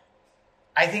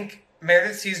 I think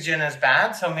Meredith sees Jen as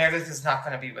bad, so Meredith is not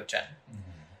going to be with Jen.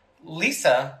 Mm-hmm.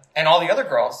 Lisa and all the other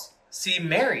girls see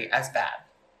Mary as bad.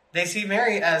 They see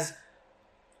Mary as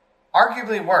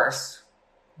arguably worse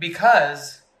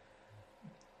because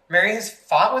Mary has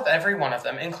fought with every one of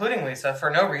them, including Lisa, for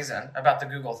no reason about the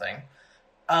Google thing.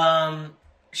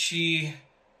 She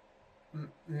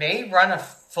may run a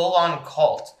full-on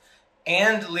cult.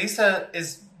 And Lisa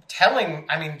is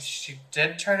she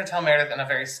did try to tell Meredith in a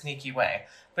very sneaky way,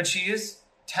 but she is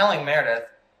telling Meredith,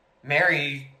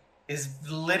 Mary is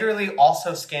literally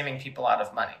also scamming people out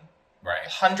of money. Right.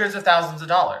 Hundreds of thousands of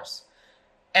dollars.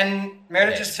 And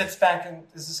Meredith just sits back and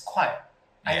is just quiet.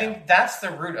 Yeah. I think that's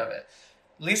the root of it.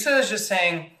 Lisa is just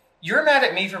saying, you're mad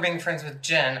at me for being friends with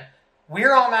Jen.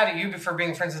 We're all mad at you for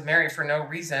being friends with Mary for no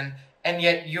reason. And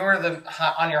yet you're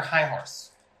on your high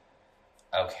horse.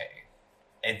 Okay.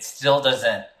 It still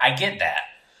doesn't... I get that.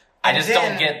 I just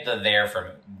don't get the there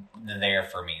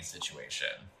for me situation.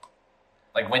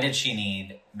 Like, when did she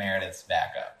need Meredith's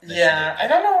backup? Yeah, I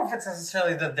don't know if it's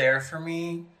necessarily the there for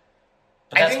me.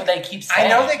 But that's what they keep saying. I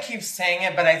know they keep saying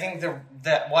it, but I think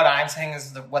that what I'm saying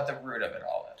is what the root of it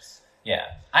all is. Yeah.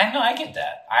 I know, I get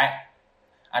that.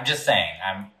 I'm just saying,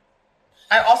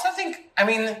 I also think,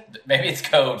 maybe it's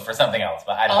code for something else,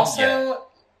 but I don't get it.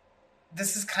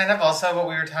 This is kind of also what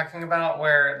we were talking about,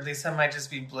 where Lisa might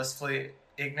just be blissfully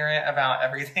ignorant about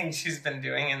everything she's been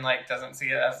doing and doesn't see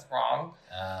it as wrong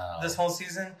this whole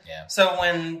season. Yeah. So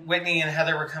when Whitney and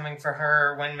Heather were coming for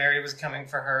her, when Mary was coming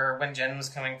for her, when Jen was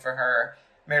coming for her,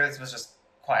 Meredith was just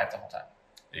quiet the whole time.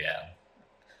 Yeah.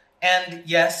 And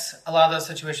yes, a lot of those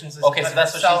situations is okay, so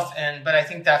that's herself in, but I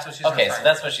think that's what she's okay, so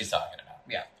that's what she's talking about.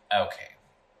 Yeah. Okay.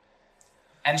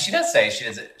 And she does say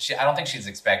I don't think she's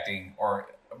expecting, or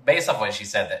based off what she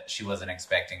said, that she wasn't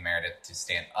expecting Meredith to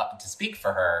stand up to speak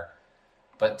for her,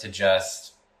 but to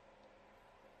just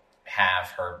have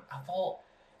her... Well,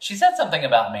 she said something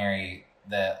about Mary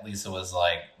that Lisa was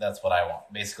like, that's what I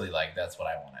want. Basically, that's what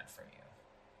I wanted for you.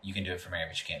 You can do it for Mary,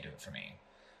 but you can't do it for me.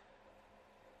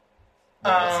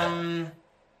 I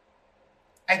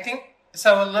think...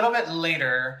 So a little bit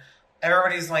later,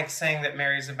 everybody's saying that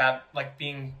Mary's about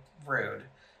being rude.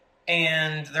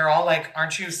 And they're all like,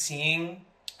 aren't you seeing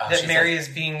that Mary is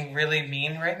being really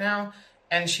mean right now?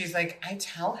 And she's like, I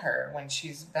tell her when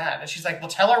she's bad. And she's like, well,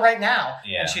 tell her right now.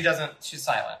 Yeah. And she doesn't, she's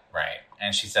silent. Right.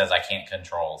 And she says, I can't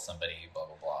control somebody, blah,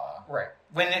 blah, blah. Right.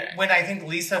 When I think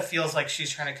Lisa feels like she's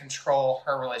trying to control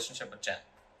her relationship with Jen.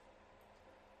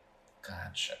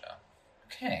 Gotcha.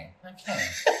 Okay.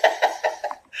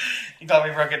 You thought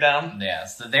we broke it down? Yeah.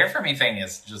 So the there for me thing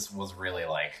was really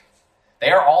like,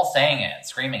 they are all saying it,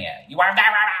 screaming it. You are there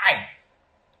for me.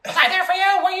 Was I there for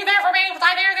you? Were you there for me? Was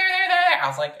I there? I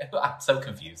was like, I'm so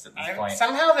confused at this point.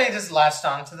 Somehow they just latched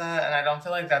onto that, and I don't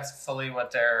feel like that's fully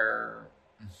what they're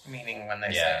meaning when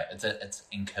they say it. It's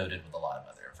encoded with a lot of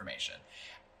other information.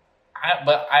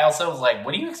 But I also was like,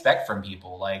 what do you expect from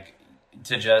people? Like,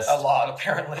 to just... A lot,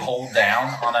 apparently. Hold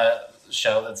down on a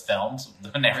show that's filmed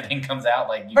when everything comes out?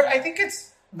 Like, But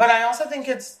I also think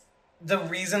it's... The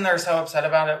reason they're so upset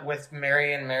about it with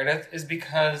Mary and Meredith is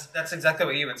because that's exactly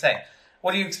what you would say.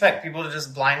 What do you expect? People to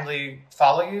just blindly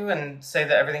follow you and say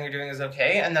that everything you're doing is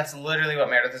okay? And that's literally what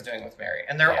Meredith is doing with Mary.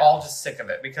 And they're all just sick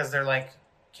of it because they're like,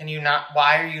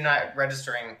 why are you not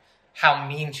registering how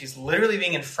mean she's literally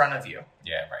being in front of you?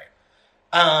 Yeah, right.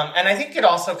 And I think it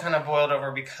also kind of boiled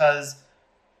over because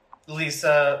Mary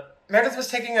was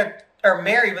taking a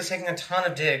ton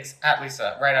of digs at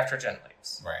Lisa right after Jen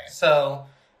leaves. Right. So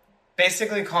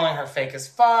basically calling her fake as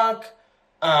fuck.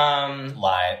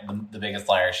 The biggest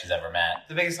liar she's ever met.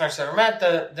 The biggest liar she's ever met.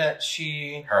 That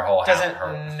she her whole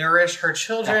doesn't nourish her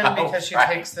children because she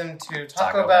takes them to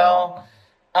Taco Bell.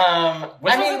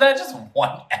 Wasn't that just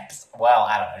one episode? Well,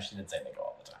 I don't know. She did say they go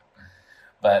all the time.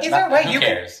 But either way, who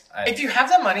cares? If you have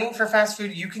the money for fast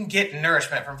food, you can get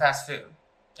nourishment from fast food.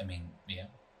 I mean, yeah.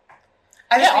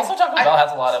 Also Taco Bell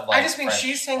has a lot of I just mean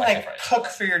she's saying cook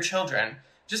for your children.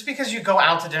 Just because you go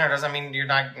out to dinner doesn't mean you're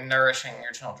not nourishing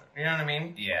your children. You know what I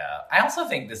mean? Yeah. I also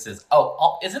think this is...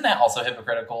 isn't that also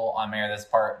hypocritical on Meredith's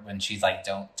part when she's like,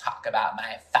 don't talk about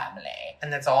my family?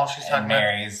 And that's all she's talking about.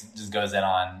 Mary's just goes in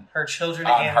on... Her children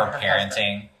and her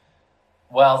parenting. Husband.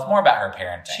 Well, it's more about her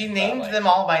parenting. She named them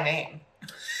all by name.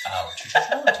 Oh,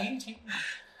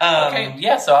 okay,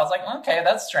 yeah, so I was like, okay,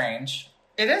 that's strange.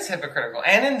 It is hypocritical.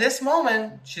 And in this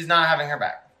moment, she's not having her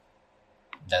back.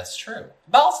 That's true.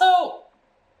 But also...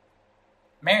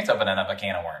 Mary's opening up a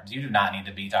can of worms. You do not need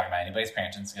to be talking about anybody's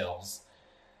parenting skills,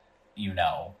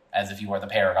 as if you were the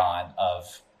paragon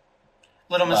of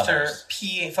Little Mr.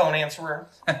 P phone answerer.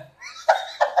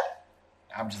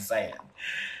 I'm just saying.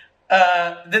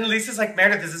 Then Lisa's like,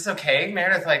 Meredith, is this okay?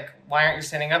 Meredith, like, why aren't you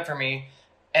standing up for me?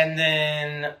 And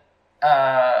then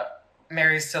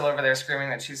Mary's still over there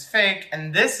screaming that she's fake.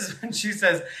 And this is when she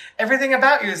says, everything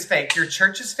about you is fake. Your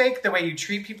church is fake. The way you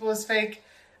treat people is fake.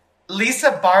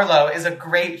 Lisa Barlow is a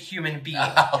great human being.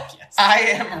 Oh, yes. I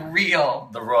am real.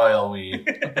 The royal we.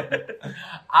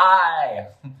 I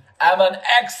am an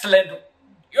excellent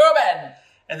human.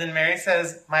 And then Mary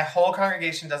says, my whole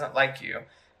congregation doesn't like you.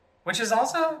 Which is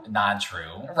also... not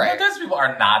true. Right. Those people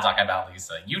are not talking about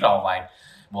Lisa. You don't like...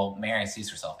 Well, Mary sees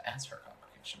herself as her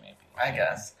congregation, maybe. I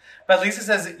guess. But Lisa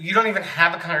says, you don't even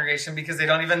have a congregation because they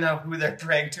don't even know who they're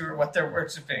praying to or what they're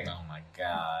worshiping. Oh, my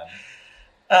God.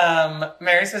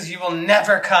 Mary says, you will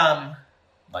never come.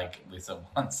 Like, Lisa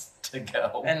wants to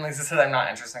go. And Lisa says, I'm not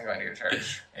interested in going to your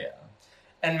church. Yeah.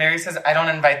 And Mary says, I don't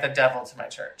invite the devil to my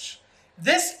church.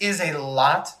 This is a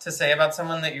lot to say about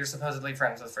someone that you're supposedly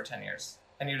friends with for 10 years.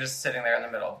 And you're just sitting there in the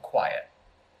middle, quiet.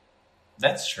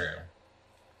 That's true.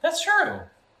 That's true.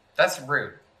 That's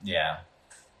rude. Yeah.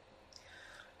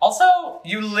 Also...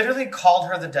 You literally called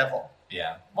her the devil.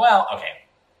 Yeah. Well, okay.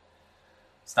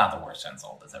 It's not the worst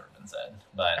insult that's ever been said,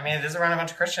 but... I mean, it is around a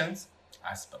bunch of Christians.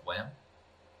 Well.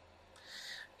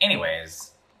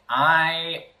 Anyways,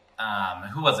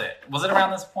 who was it? Was it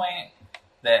around this point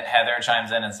that Heather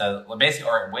chimes in and says, well, basically,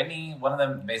 or Whitney, one of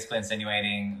them basically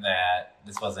insinuating that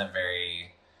this wasn't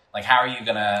very... Like, how are you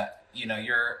gonna...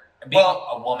 you're being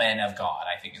a woman of God,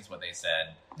 I think is what they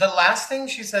said. The last thing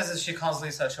she says is she calls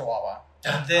Lisa a chihuahua.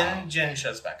 And then Jen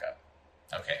shows back up.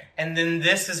 Okay. And then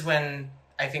this is when...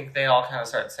 I think they all kind of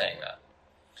started saying that.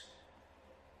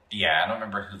 Yeah, I don't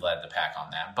remember who led the pack on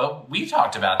that. But we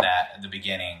talked about that at the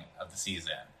beginning of the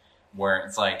season. Where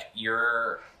it's like,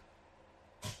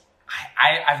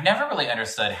 I've never really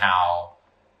understood how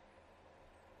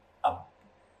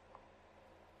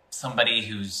somebody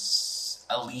who's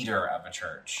a leader of a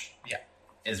church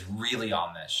is really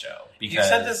on this show. Because, you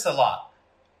said this a lot.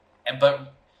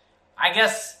 But I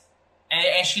guess,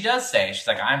 and she does say, she's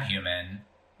like, I'm human.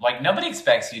 Like, nobody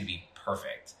expects you to be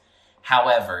perfect.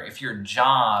 However, if your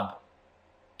job,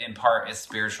 in part, is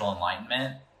spiritual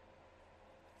enlightenment,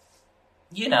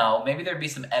 maybe there'd be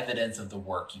some evidence of the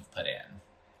work you've put in.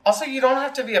 Also, you don't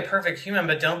have to be a perfect human,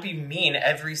 but don't be mean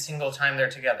every single time they're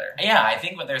together. Yeah, I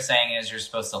think what they're saying is you're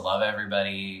supposed to love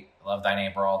everybody, love thy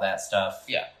neighbor, all that stuff.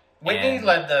 Yeah. Whitney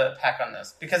led the pack on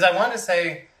this, because I wanted to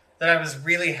say that I was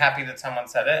really happy that someone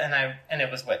said it, and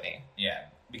it was Whitney. Yeah,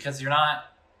 because you're not...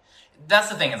 That's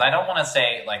the thing, is I don't want to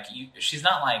say, like, she's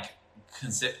not, like...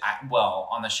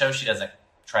 on the show, she doesn't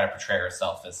try to portray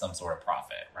herself as some sort of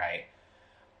prophet, right?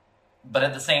 But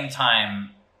at the same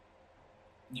time,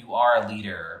 you are a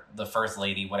leader, the first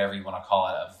lady, whatever you want to call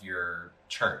it, of your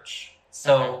church.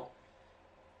 So,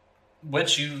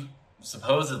 which you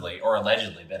supposedly or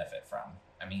allegedly benefit from.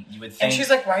 I mean, you would think... And she's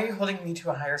like, why are you holding me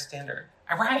to a higher standard?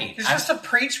 Right. It's just to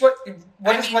preach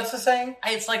what's the saying?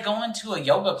 It's like going to a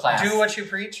yoga class. Do what you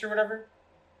preach or whatever.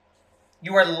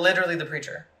 You are literally the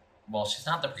preacher. Well, she's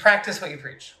not the preacher. Practice what you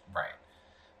preach. Right.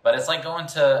 But it's like going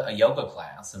to a yoga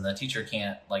class and the teacher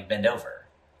can't, like, bend over.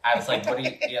 I was like,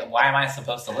 why am I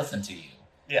supposed to listen to you?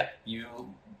 Yeah.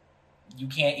 You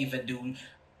can't even do...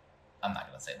 I'm not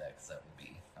going to say that because that would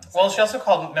be... Well, she also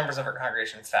called members of her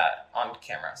congregation fat on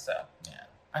camera, so... Yeah.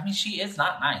 I mean, she is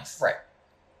not nice. Right.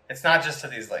 It's not just to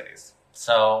these ladies.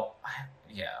 So,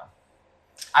 yeah.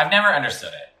 I've never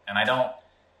understood it. And I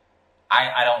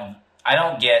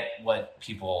don't get what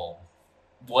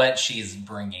she's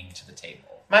bringing to the table.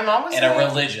 My mom was in a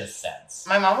religious sense.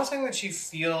 My mom was saying that she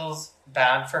feels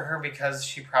bad for her because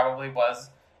she probably was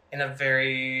in a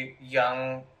very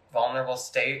young, vulnerable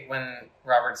state when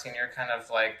Robert Sr. kind of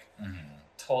like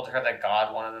told her that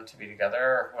God wanted them to be together,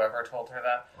 or whoever told her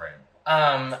that. Right.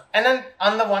 And then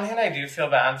on the one hand, I do feel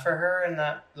bad for her in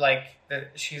that, like,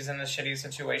 that she's in a shitty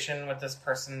situation with this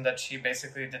person that she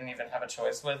basically didn't even have a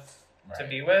choice with to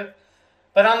be with.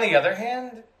 But on the other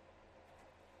hand,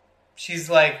 she's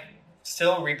like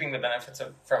still reaping the benefits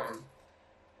from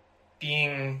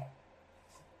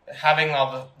having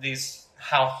all these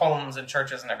homes and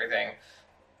churches and everything.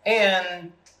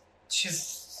 And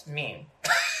she's mean.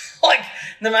 Like,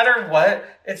 no matter what,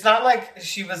 it's not like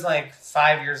she was like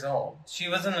 5 years old. She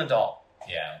was an adult.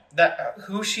 Yeah. That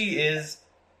who she is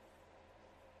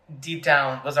deep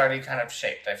down was already kind of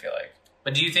shaped, I feel like.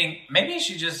 But do you think maybe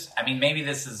maybe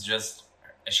this is just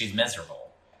she's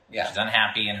miserable. Yeah. She's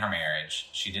unhappy in her marriage.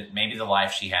 Maybe the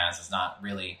life she has is not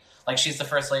really like she's the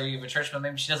first lady of a church, but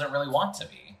maybe she doesn't really want to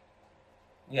be.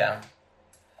 Yeah.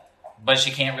 But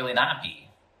she can't really not be.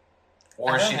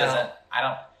 Or she doesn't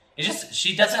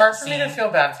she doesn't It's hard for me to feel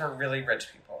bad for really rich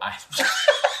people.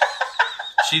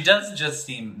 She does just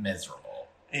seem miserable.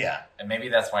 Yeah. And maybe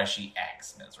that's why she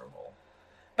acts miserable.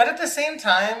 But at the same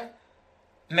time,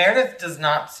 Meredith does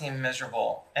not seem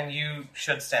miserable, and you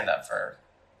should stand up for her.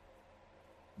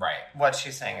 Right. What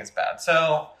she's saying is bad.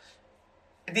 So,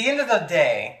 at the end of the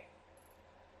day...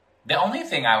 The only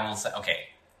thing I will say... Okay,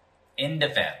 in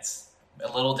defense,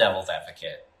 a little devil's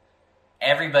advocate,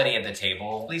 everybody at the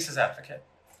table... Lisa's advocate.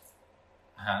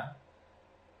 Huh?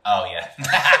 Oh, yeah.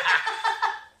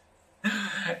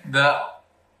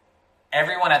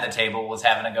 Everyone at the table was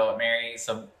having a go at Mary,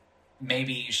 so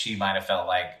maybe she might have felt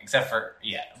like, except for,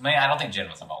 I don't think Jen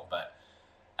was involved, but...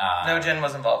 no, Jen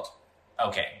was involved.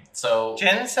 Okay, so...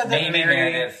 Jen said that maybe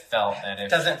Meredith felt that if...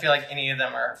 doesn't feel like any of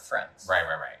them are friends. Right.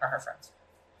 Are her friends.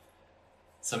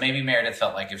 So maybe Meredith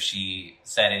felt like if she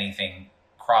said anything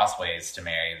crossways to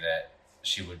Mary that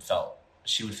she would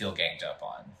feel ganged up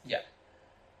on. Yeah.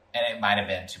 And it might have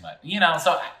been too much.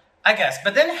 So... I guess.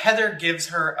 But then Heather gives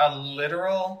her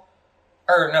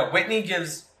Whitney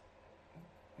gives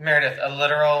Meredith a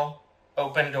literal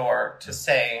open door to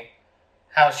say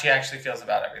how she actually feels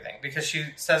about everything. Because she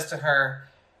says to her,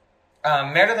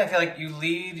 Meredith, I feel like you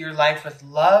lead your life with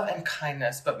love and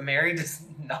kindness, but Mary does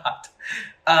not.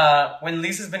 When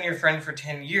Lisa's been your friend for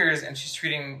 10 years and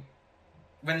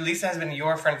when Lisa has been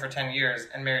your friend for 10 years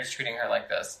and Mary's treating her like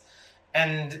this.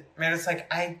 And Meredith's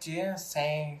like, I do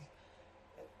say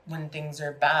when things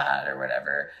are bad or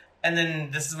whatever. And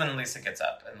then this is when Lisa gets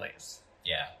up and leaves.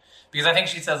 Yeah. Because I think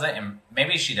she says it, and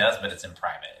maybe she does, but it's in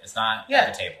private. It's not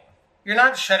at the table. You're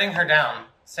not shutting her down,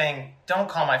 saying, don't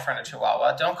call my friend a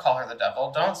chihuahua, don't call her the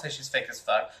devil, don't say she's fake as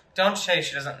fuck, don't say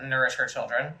she doesn't nourish her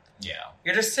children. Yeah.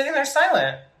 You're just sitting there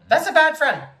silent. That's a bad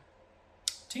friend.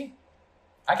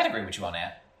 I can agree with you on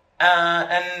that.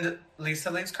 And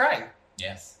Lisa leaves crying.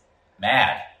 Yes.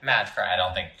 Mad crying. I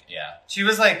don't think, She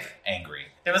was like... angry.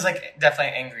 It was like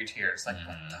definitely angry tears. Like,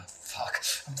 what the fuck?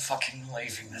 I'm fucking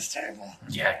leaving this table.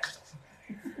 Yeah.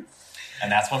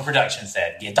 And that's when production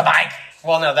said, get the mic.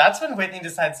 Well, no, that's when Whitney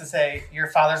decides to say, your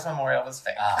father's memorial was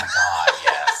fake. Oh, God,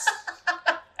 yes.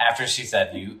 After she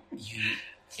said, you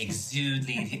exude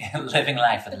living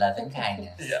life with love and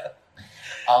kindness. Yeah.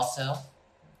 Also,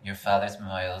 Your father's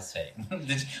memorial is fake. Well,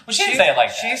 she didn't say it like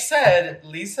that. She said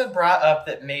Lisa brought up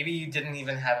that maybe you didn't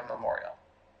even have a memorial.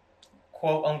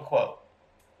 Quote unquote.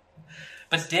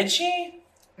 But did she?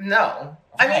 No.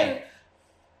 Right. I mean,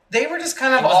 they were just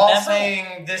kind of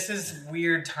saying this is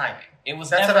weird timing.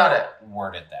 That's never about it.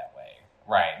 Worded that way.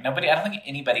 Right. I don't think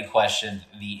anybody questioned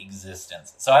the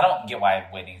existence. So I don't get why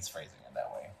Whitney's phrasing it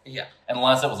that way. Yeah.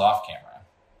 Unless it was off camera.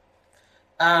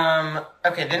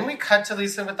 Okay, then we cut to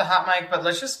Lisa with the hot mic, but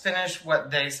let's just finish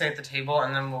what they say at the table,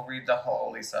 and then we'll read the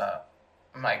whole Lisa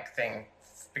mic thing,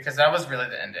 because that was really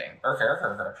the ending.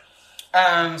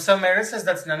 So Meredith says,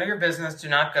 that's none of your business. Do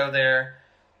not go there.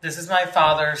 This is my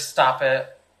father. Stop it.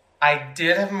 I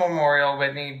did have a memorial,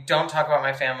 Whitney. Don't talk about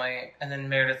my family. And then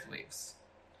Meredith leaves.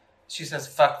 She says,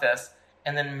 fuck this.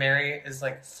 And then Mary is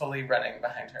like fully running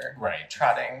behind her. Right.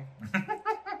 Trotting.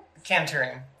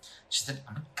 Cantering. She said,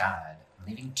 oh my God, I'm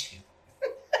leaving too.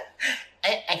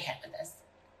 I can't with this.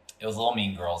 It was a little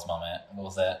Mean Girls moment. What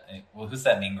was that? Who's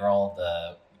that Mean Girl?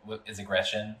 Is it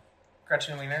Gretchen?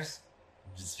 Gretchen Wieners?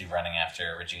 Just be running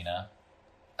after Regina.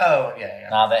 Oh, yeah.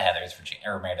 Not that Heather's Regina,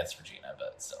 or Meredith's Regina,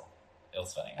 but still. It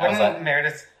was funny.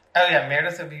 Meredith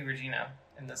would be Regina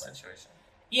in this situation.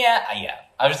 Yeah.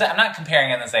 I'm not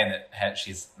comparing and then saying that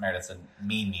Meredith's a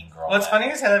mean girl. Well, it's funny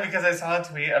you say that because I saw a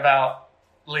tweet about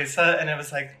Lisa, and it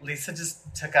was like, Lisa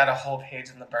just took out a whole page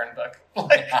in the burn book.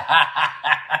 Like,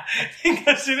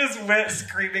 because she just went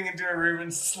screaming into a room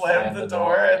and slammed the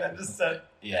door and then just said...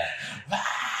 Yeah.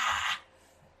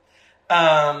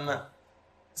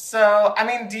 So, I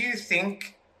mean, do you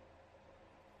think...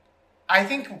 I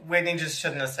think Whitney just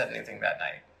shouldn't have said anything that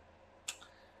night.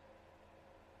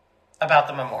 About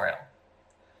the memorial.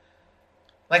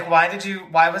 Like, why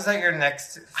was that your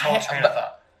next full train of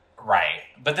thought? Right.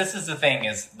 But this is the thing,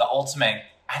 is the ultimate,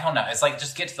 I don't know, it's like,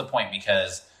 just get to the point,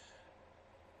 because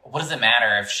what does it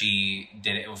matter if she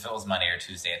did it, if it was Monday or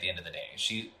Tuesday at the end of the day?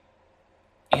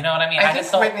 You know what I mean? I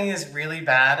think Whitney is really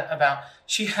bad about,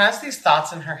 she has these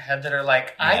thoughts in her head that are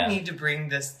like, I need to bring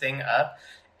this thing up.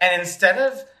 And instead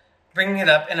of bringing it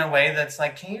up in a way that's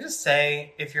like, can you just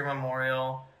say if your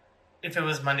memorial, if it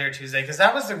was Monday or Tuesday? Because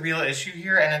that was the real issue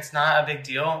here, and it's not a big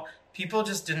deal. People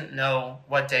just didn't know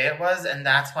what day it was, and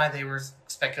that's why they were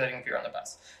speculating if you were on the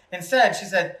bus. Instead, she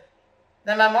said,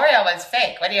 the memorial was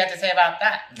fake. What do you have to say about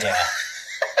that? Yeah.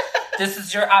 This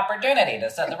is your opportunity to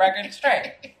set the record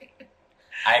straight.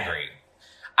 I agree.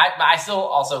 I still,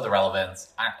 also the relevance,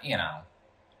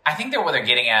 I think that what they're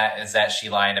getting at is that she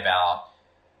lied about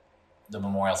the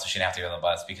memorial so she didn't have to go on the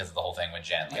bus because of the whole thing with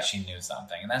Jen. Like, she knew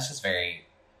something. And that's just very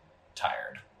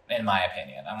tired, in my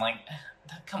opinion. I'm like,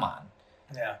 come on.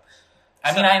 Yeah.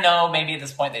 I mean, I know maybe at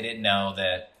this point they didn't know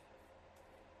that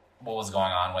what was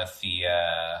going on with the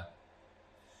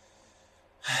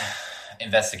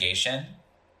investigation,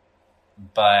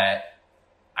 but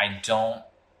I don't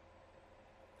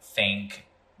think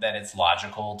that it's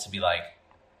logical to be like,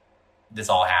 this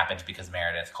all happened because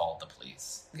Meredith called the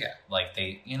police. Yeah. Like,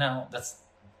 that's,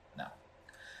 no.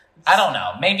 I don't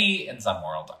know. Maybe in some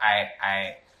world.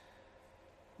 I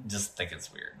just think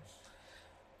it's weird.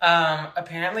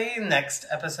 Apparently next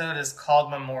episode is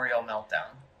called Memorial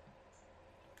Meltdown.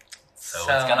 So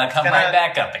it's gonna come right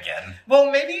back up again.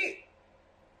 Well, maybe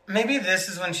this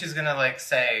is when she's gonna, like,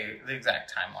 say the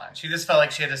exact timeline. She just felt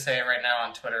like she had to say it right now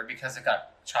on Twitter because it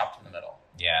got chopped in the middle.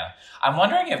 Yeah. I'm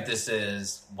wondering if this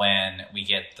is when we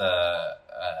get the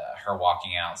her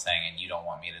walking out saying, and you don't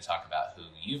want me to talk about who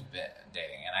you've been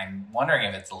dating. And I'm wondering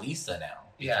if it's Lisa now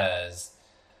because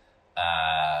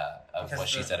of what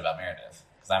she said about Meredith.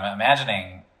 Because I'm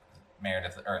imagining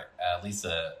Meredith or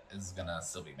Lisa is going to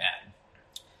still be mad.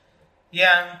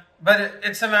 Yeah, but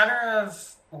it's a matter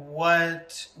of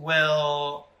what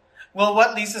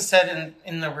Lisa said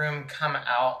in the room come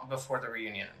out before the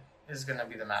reunion is going to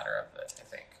be the matter of it, I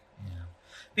think. Yeah.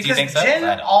 Because Do you think so?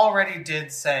 Jen already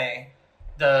did say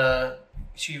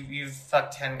you've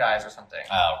fucked 10 guys or something.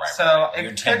 Oh, right. So right.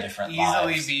 it could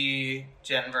easily be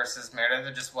Jen versus Meredith.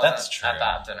 It just wasn't at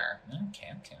that dinner.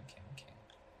 Okay.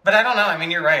 But I don't know. I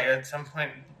mean, you're right. At some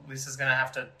point, Lisa's going to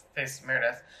have to face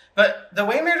Meredith. But the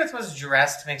way Meredith was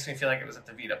dressed makes me feel like it was at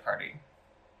the Vita party.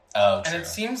 Oh, true. And it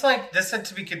seems like this had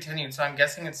to be continued, so I'm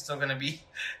guessing it's still going to be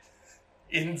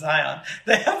in Zion.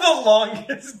 They have the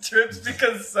longest trips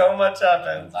because so much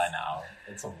happens. I know.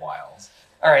 It's a wild.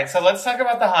 All right, so let's talk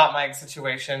about the hot mic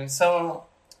situation. So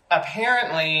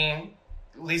apparently,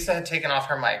 Lisa had taken off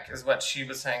her mic, is what she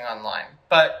was saying online.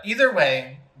 But either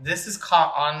way, this is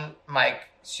caught on mic.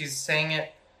 She's saying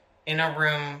it in a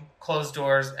room, closed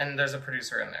doors, and there's a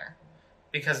producer in there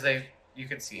because you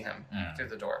could see him through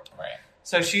the door. Right.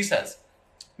 So she says,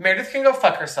 Meredith can go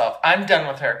fuck herself. I'm done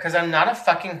with her because I'm not a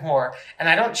fucking whore and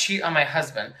I don't cheat on my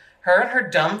husband. Her and her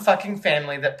dumb fucking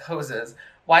family that poses.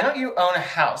 Why don't you own a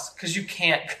house? Because you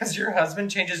can't, because your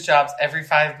husband changes jobs every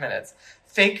 5 minutes.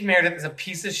 Fake Meredith is a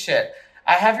piece of shit.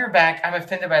 I have your back. I'm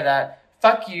offended by that.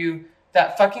 Fuck you,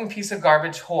 that fucking piece of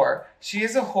garbage whore. She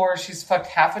is a whore. She's fucked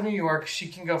half of New York. She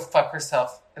can go fuck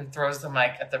herself, and throws the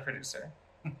mic at the producer.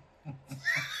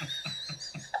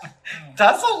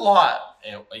 That's a lot.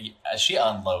 She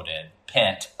unloaded,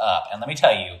 pent up. And let me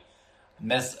tell you,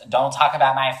 Miss Don't Talk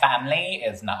About My Family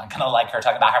is not going to like her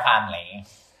talking about her family.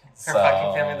 Her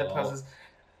fucking family that poses.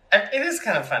 It is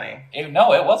kind of funny. It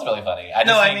was really funny.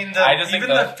 I mean,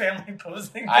 the family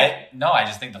posing. I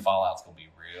just think the fallouts will be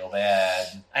real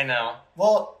bad. I know.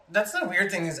 Well, that's the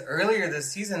weird thing is earlier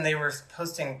this season they were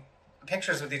posting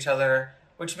pictures with each other,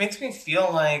 which makes me feel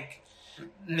like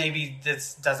maybe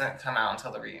this doesn't come out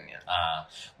until the reunion.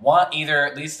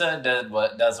 Either Lisa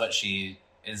does what she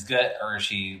is good or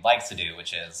she likes to do,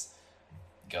 which is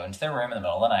go into their room in the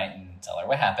middle of the night and tell her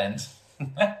what happened.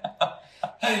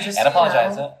 And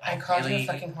apologize. I called you a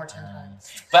fucking whore 10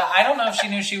 times. But I don't know if she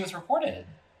knew she was recorded.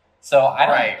 So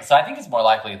So I think it's more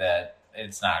likely that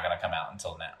it's not going to come out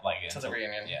until now, until the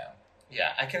reunion.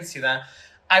 Yeah, I can see that.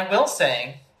 I will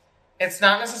say, it's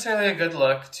not necessarily a good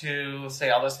look to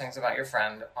say all those things about your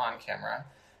friend on camera.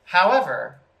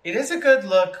 However, it is a good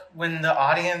look when the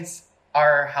audience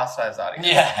are Housewives audience.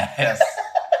 Yeah, yes.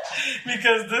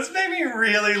 Because this made me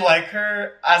really like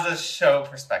her as a show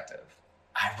perspective.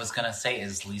 I was going to say,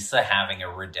 is Lisa having a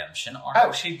redemption arc?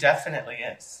 Oh, she definitely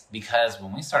is. Because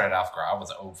when we started off, girl, I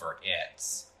was over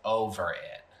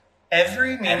it.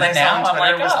 Every meme I saw on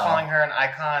Twitter was calling her an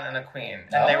icon and a queen.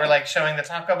 And they were showing the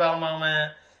Taco Bell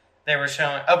moment. They were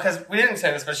showing... Oh, because we didn't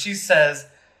say this, but she says,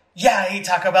 yeah, I eat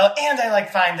Taco Bell and I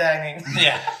like fine dining.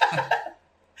 Yeah.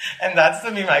 And that's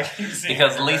the meme I keep seeing.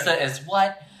 Because Lisa is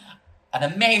what? An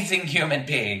amazing human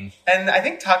being. And I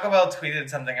think Taco Bell tweeted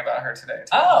something about her today,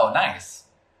 too. Oh, nice.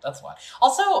 That's why.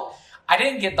 Also, I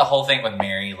didn't get the whole thing with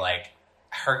Mary,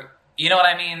 her... You know what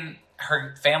I mean?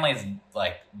 Her family is,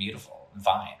 beautiful and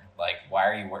fine. Why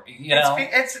are you working?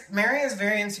 Mary is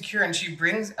very insecure, and she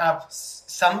brings up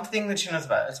something that she knows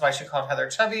about. It's why she called Heather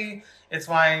chubby. It's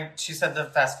why she said the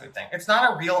fast food thing. It's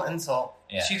not a real insult.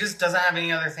 Yeah. She just doesn't have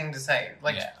any other thing to say.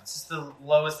 It's just the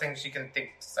lowest thing she can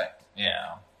think to say.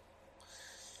 Yeah.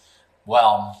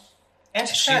 Well... And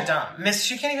she's kind of dumb.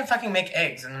 She can't even fucking make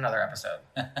eggs in another episode.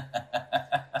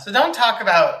 So don't talk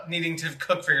about needing to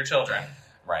cook for your children.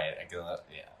 Right.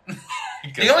 Yeah.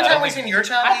 The only time we've seen your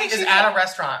child eat is at a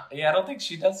restaurant. Yeah, I don't think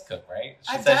she does cook, right?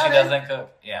 She said she doesn't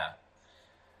cook. Yeah.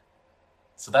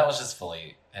 So that was just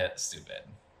fully stupid.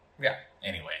 Yeah.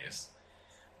 Anyways.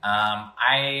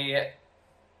 I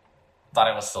thought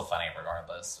it was still funny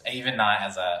regardless. Even not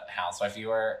as a housewife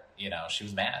viewer, she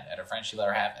was mad at her friend. She let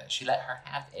her have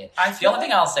it. The only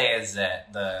thing I'll say is that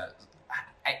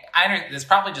it's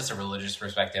probably just a religious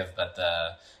perspective, but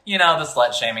the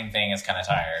slut shaming thing is kind of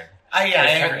tired. I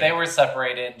agree. They were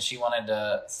separated and she wanted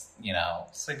to,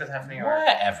 sleep with half New York.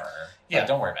 Whatever. Yeah.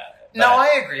 Don't worry about it. No,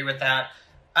 I agree with that.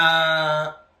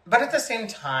 But at the same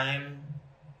time,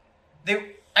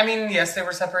 yes, they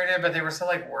were separated, but they were still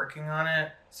working on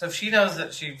it. So if she knows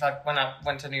that she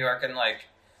went to New York and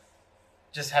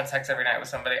just had sex every night with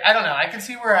somebody, I don't know. I can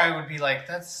see where I would be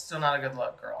that's still not a good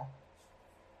look, girl.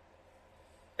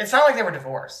 It's not like they were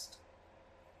divorced.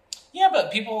 Yeah,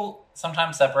 but people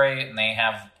sometimes separate and they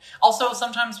have... Also,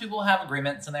 sometimes people have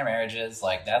agreements in their marriages.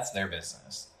 That's their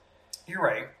business. You're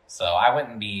right. So I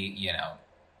wouldn't be,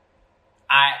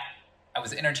 I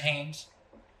was entertained,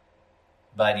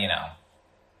 but,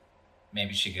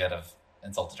 maybe she could have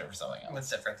insulted her for something else. With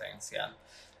different things, yeah.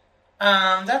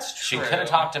 That's true. She could have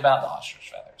talked about the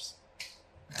ostrich feathers.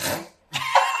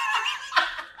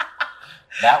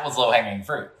 That was low-hanging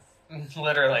fruit.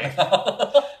 Literally.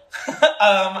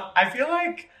 I feel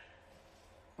like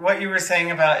what you were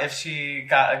saying about if she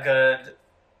got a good,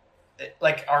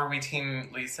 are we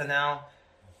team Lisa now?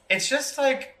 It's just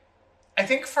I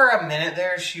think for a minute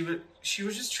there, she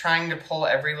was just trying to pull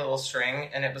every little string,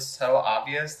 and it was so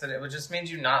obvious that it would just made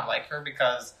you not like her,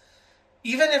 because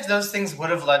even if those things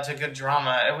would have led to good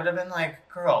drama, it would have been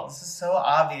girl, this is so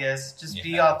obvious, just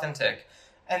be authentic.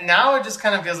 And now it just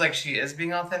kind of feels like she is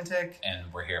being authentic.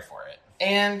 And we're here for it.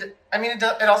 And,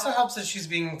 it also helps that she's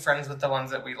being friends with the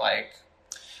ones that we like.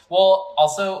 Well,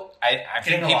 also, I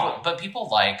think people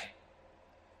like...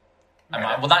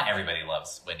 Right. Not everybody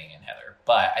loves Whitney and Heather,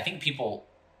 but I think people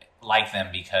like them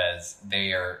because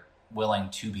they are willing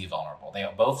to be vulnerable. They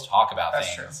both talk about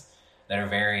things that are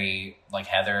very...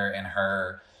 Heather and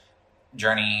her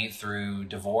journey through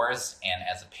divorce and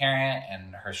as a parent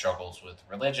and her struggles with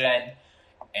religion.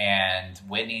 And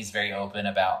Whitney's very open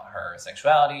about her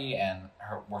sexuality and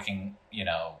her working,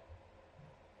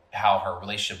 how her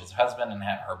relationship with her husband and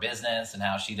her business and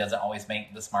how she doesn't always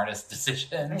make the smartest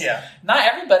decisions. Yeah. Not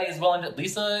everybody is willing to...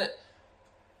 Lisa,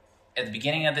 at the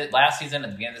beginning of the last season, at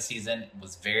the beginning of the season,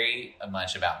 was very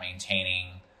much about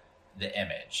maintaining the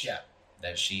image. Yeah.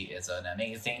 That she is an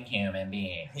amazing human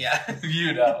being. Yeah.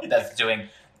 That's doing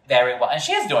very well. And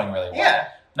she is doing really well. Yeah.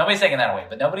 Nobody's taking that away,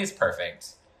 but nobody's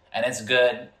perfect. And it's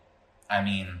good. I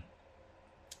mean,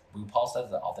 RuPaul says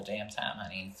that all the damn time,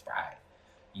 honey. It's right.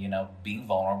 Being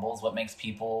vulnerable is what makes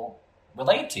people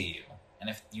relate to you. And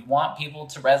if you want people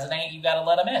to resonate, you got to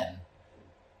let them in.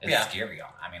 It's scary.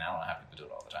 I mean, I don't know how people do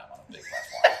it all the time on a big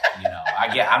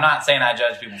platform. I'm not saying I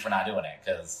judge people for not doing it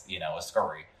because, it's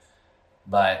scary.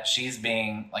 But she's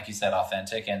being, like you said,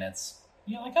 authentic, and it's,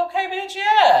 like, okay, bitch,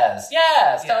 yes,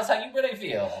 tell us how you really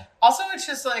feel. Also, it's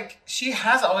just like, she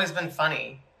has always been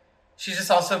funny. She's just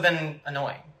also been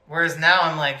annoying. Whereas now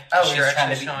I'm like, oh, she's you're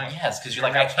trying actually to be, showing. yes, because you're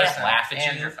like, I can't laugh at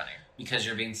and you you're funny. because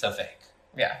you're being so fake.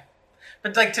 Yeah.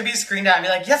 But like to be screened at and be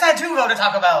like, yes, I do go to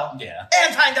Taco Bell. Yeah.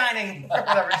 And fine dining. Or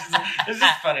whatever. It's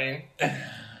just funny.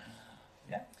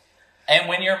 Yeah. And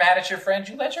when you're mad at your friend,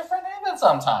 you let your friend have it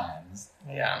sometimes.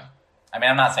 Yeah. I mean,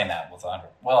 I'm not saying that was whatever.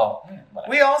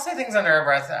 We all say things under our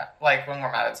breath, like when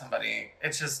we're mad at somebody.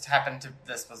 It just happened to,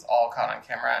 this was all caught on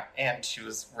camera, and she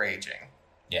was raging.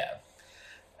 Yeah.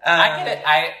 I get it.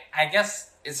 I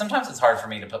guess sometimes it's hard for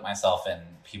me to put myself in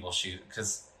people's shoes,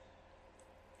 because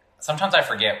sometimes I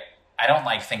forget. I don't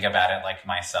think about it like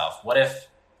myself. What if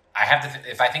I have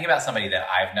to, if I think about somebody that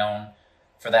I've known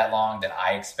for that long, that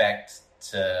I expect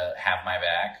to have my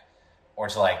back, or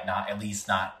to not at least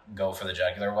not go for the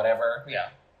jugular or whatever. Yeah.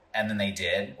 And then they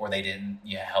did, or they didn't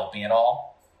help me at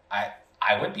all.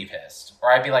 I would be pissed,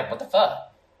 or I'd be like, what the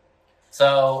fuck?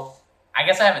 So I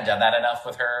guess I haven't done that enough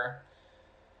with her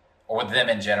or with them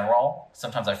in general.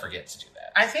 Sometimes I forget to do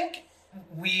that. I think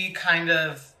we kind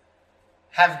of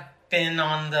have been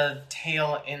on the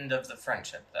tail end of the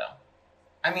friendship, though.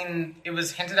 I mean, it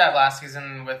was hinted at last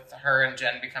season with her and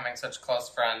Jen becoming such close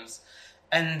friends.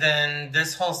 And then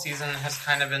this whole season has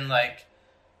kind of been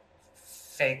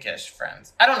fake-ish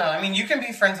friends. I don't know. I mean, you can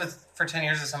be friends for 10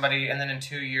 years with somebody and then in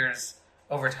 2 years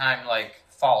over time,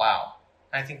 fall out.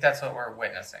 I think that's what we're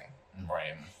witnessing.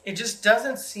 Right. It just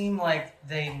doesn't seem like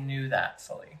they knew that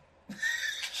fully.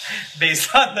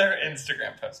 Based on their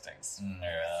Instagram postings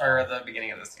for the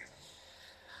beginning of the season.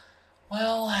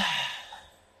 Well,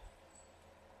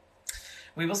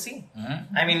 we will see.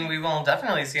 Mm-hmm. I mean, we will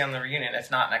definitely see on the reunion, if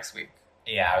not next week.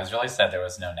 Yeah, I was really sad there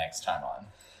was no next time on.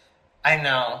 I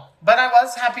know. But I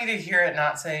was happy to hear it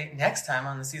not say next time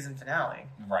on the season finale.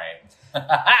 Right.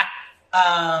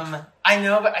 I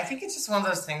know, but I think it's just one of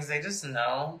those things they just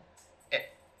know.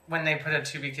 When they put a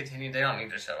to be continued, they don't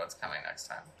need to show what's coming next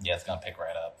time. Yeah, it's going to pick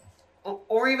right up.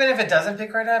 Or even if it doesn't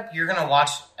pick right up, you're going to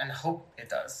watch and hope it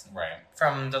does. Right.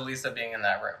 From the Lisa being in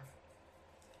that room.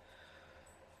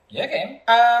 Yeah, okay.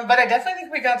 But I definitely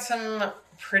think we got some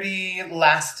pretty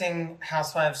lasting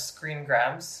Housewives screen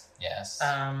grabs. Yes.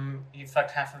 You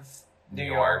fucked half of New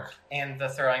York and the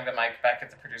throwing the mic back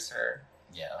at the producer.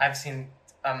 Yeah. I've seen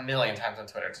a million times on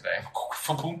Twitter today.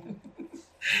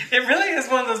 It really is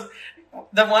one of those...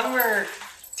 The one where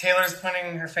Taylor's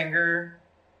pointing her finger...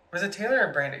 Was it Taylor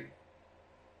or Brandy?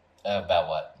 About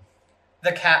what?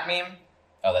 The cat meme.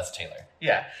 Oh, that's Taylor.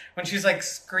 Yeah. When she's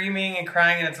screaming and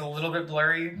crying and it's a little bit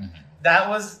blurry. Mm-hmm. That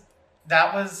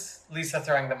was Lisa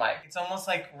throwing the mic. It's almost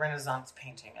like Renaissance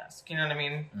painting-esque. You know what I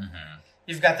mean? Mm-hmm.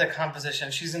 You've got the composition.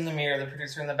 She's in the mirror, the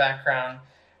producer in the background.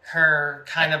 Her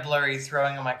kind of blurry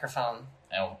throwing a microphone.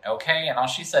 Okay, and all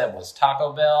she said was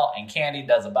Taco Bell and candy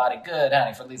does a body good,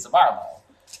 honey, for Lisa Barlow.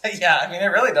 Yeah, I mean, it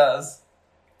really does.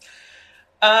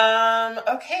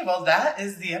 Okay, well, that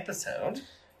is the episode.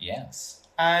 Yes.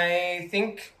 I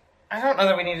don't know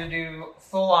that we need to do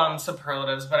full-on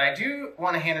superlatives, but I do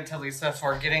want to hand it to Lisa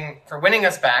for winning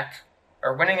us back,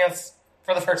 or winning us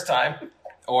for the first time.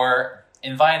 Or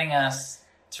inviting us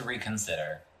to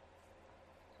reconsider.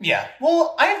 Yeah.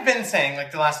 Well, I've been saying,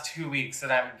 the last 2 weeks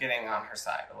that I'm getting on her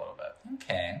side a little bit.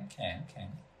 Okay.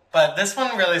 But this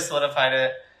one really solidified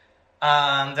it,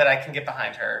 that I can get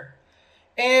behind her.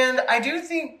 And I do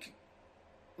think,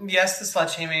 yes, the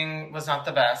slut-shaming was not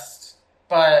the best,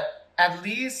 but at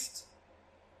least,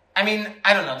 I mean,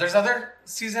 I don't know. There's other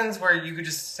seasons where you could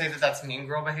just say that that's mean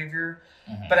girl behavior,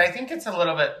 mm-hmm. but I think it's a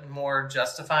little bit more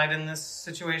justified in this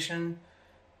situation.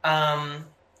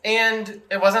 And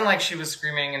it wasn't like she was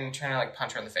screaming and trying to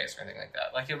punch her in the face or anything like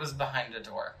that. It was behind a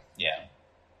door. Yeah.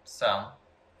 So,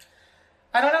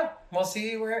 I don't know. We'll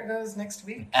see where it goes next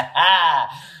week.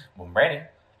 Well, I'm ready.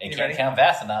 It can't come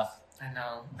fast enough. I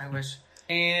know. I wish.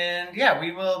 And yeah,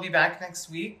 we will be back next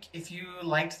week. If you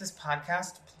liked this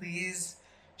podcast, please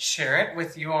share it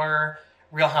with your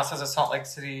Real Housewives of Salt Lake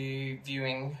City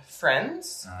viewing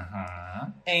friends.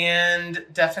 And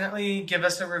definitely give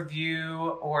us a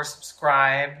review or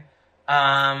subscribe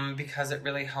because it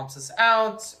really helps us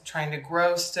out, trying to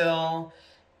grow still.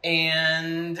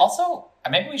 And also,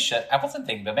 maybe we should, I wasn't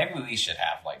thinking, but maybe we should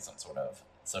have like some sort of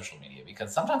social media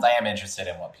because sometimes I am interested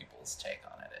in what people's take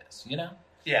on it is, you know?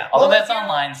 Yeah. Although that's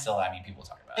online still, people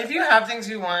talk about it. If you have things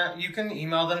you want, you can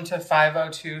email them to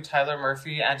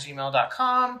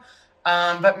 502tylermurphy@gmail.com.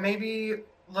 But maybe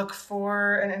look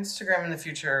for an Instagram in the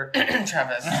future,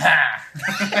 Travis.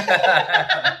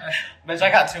 Bitch, I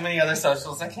got too many other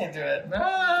socials. I can't do it.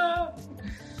 All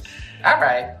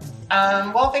right.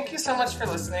 Well, thank you so much for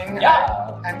listening.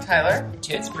 Yeah. I'm Tyler.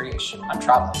 Kids Creation. I'm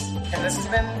Travis. And this has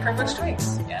been Privileged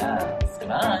Weeks. Yes.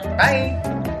 Goodbye. Bye.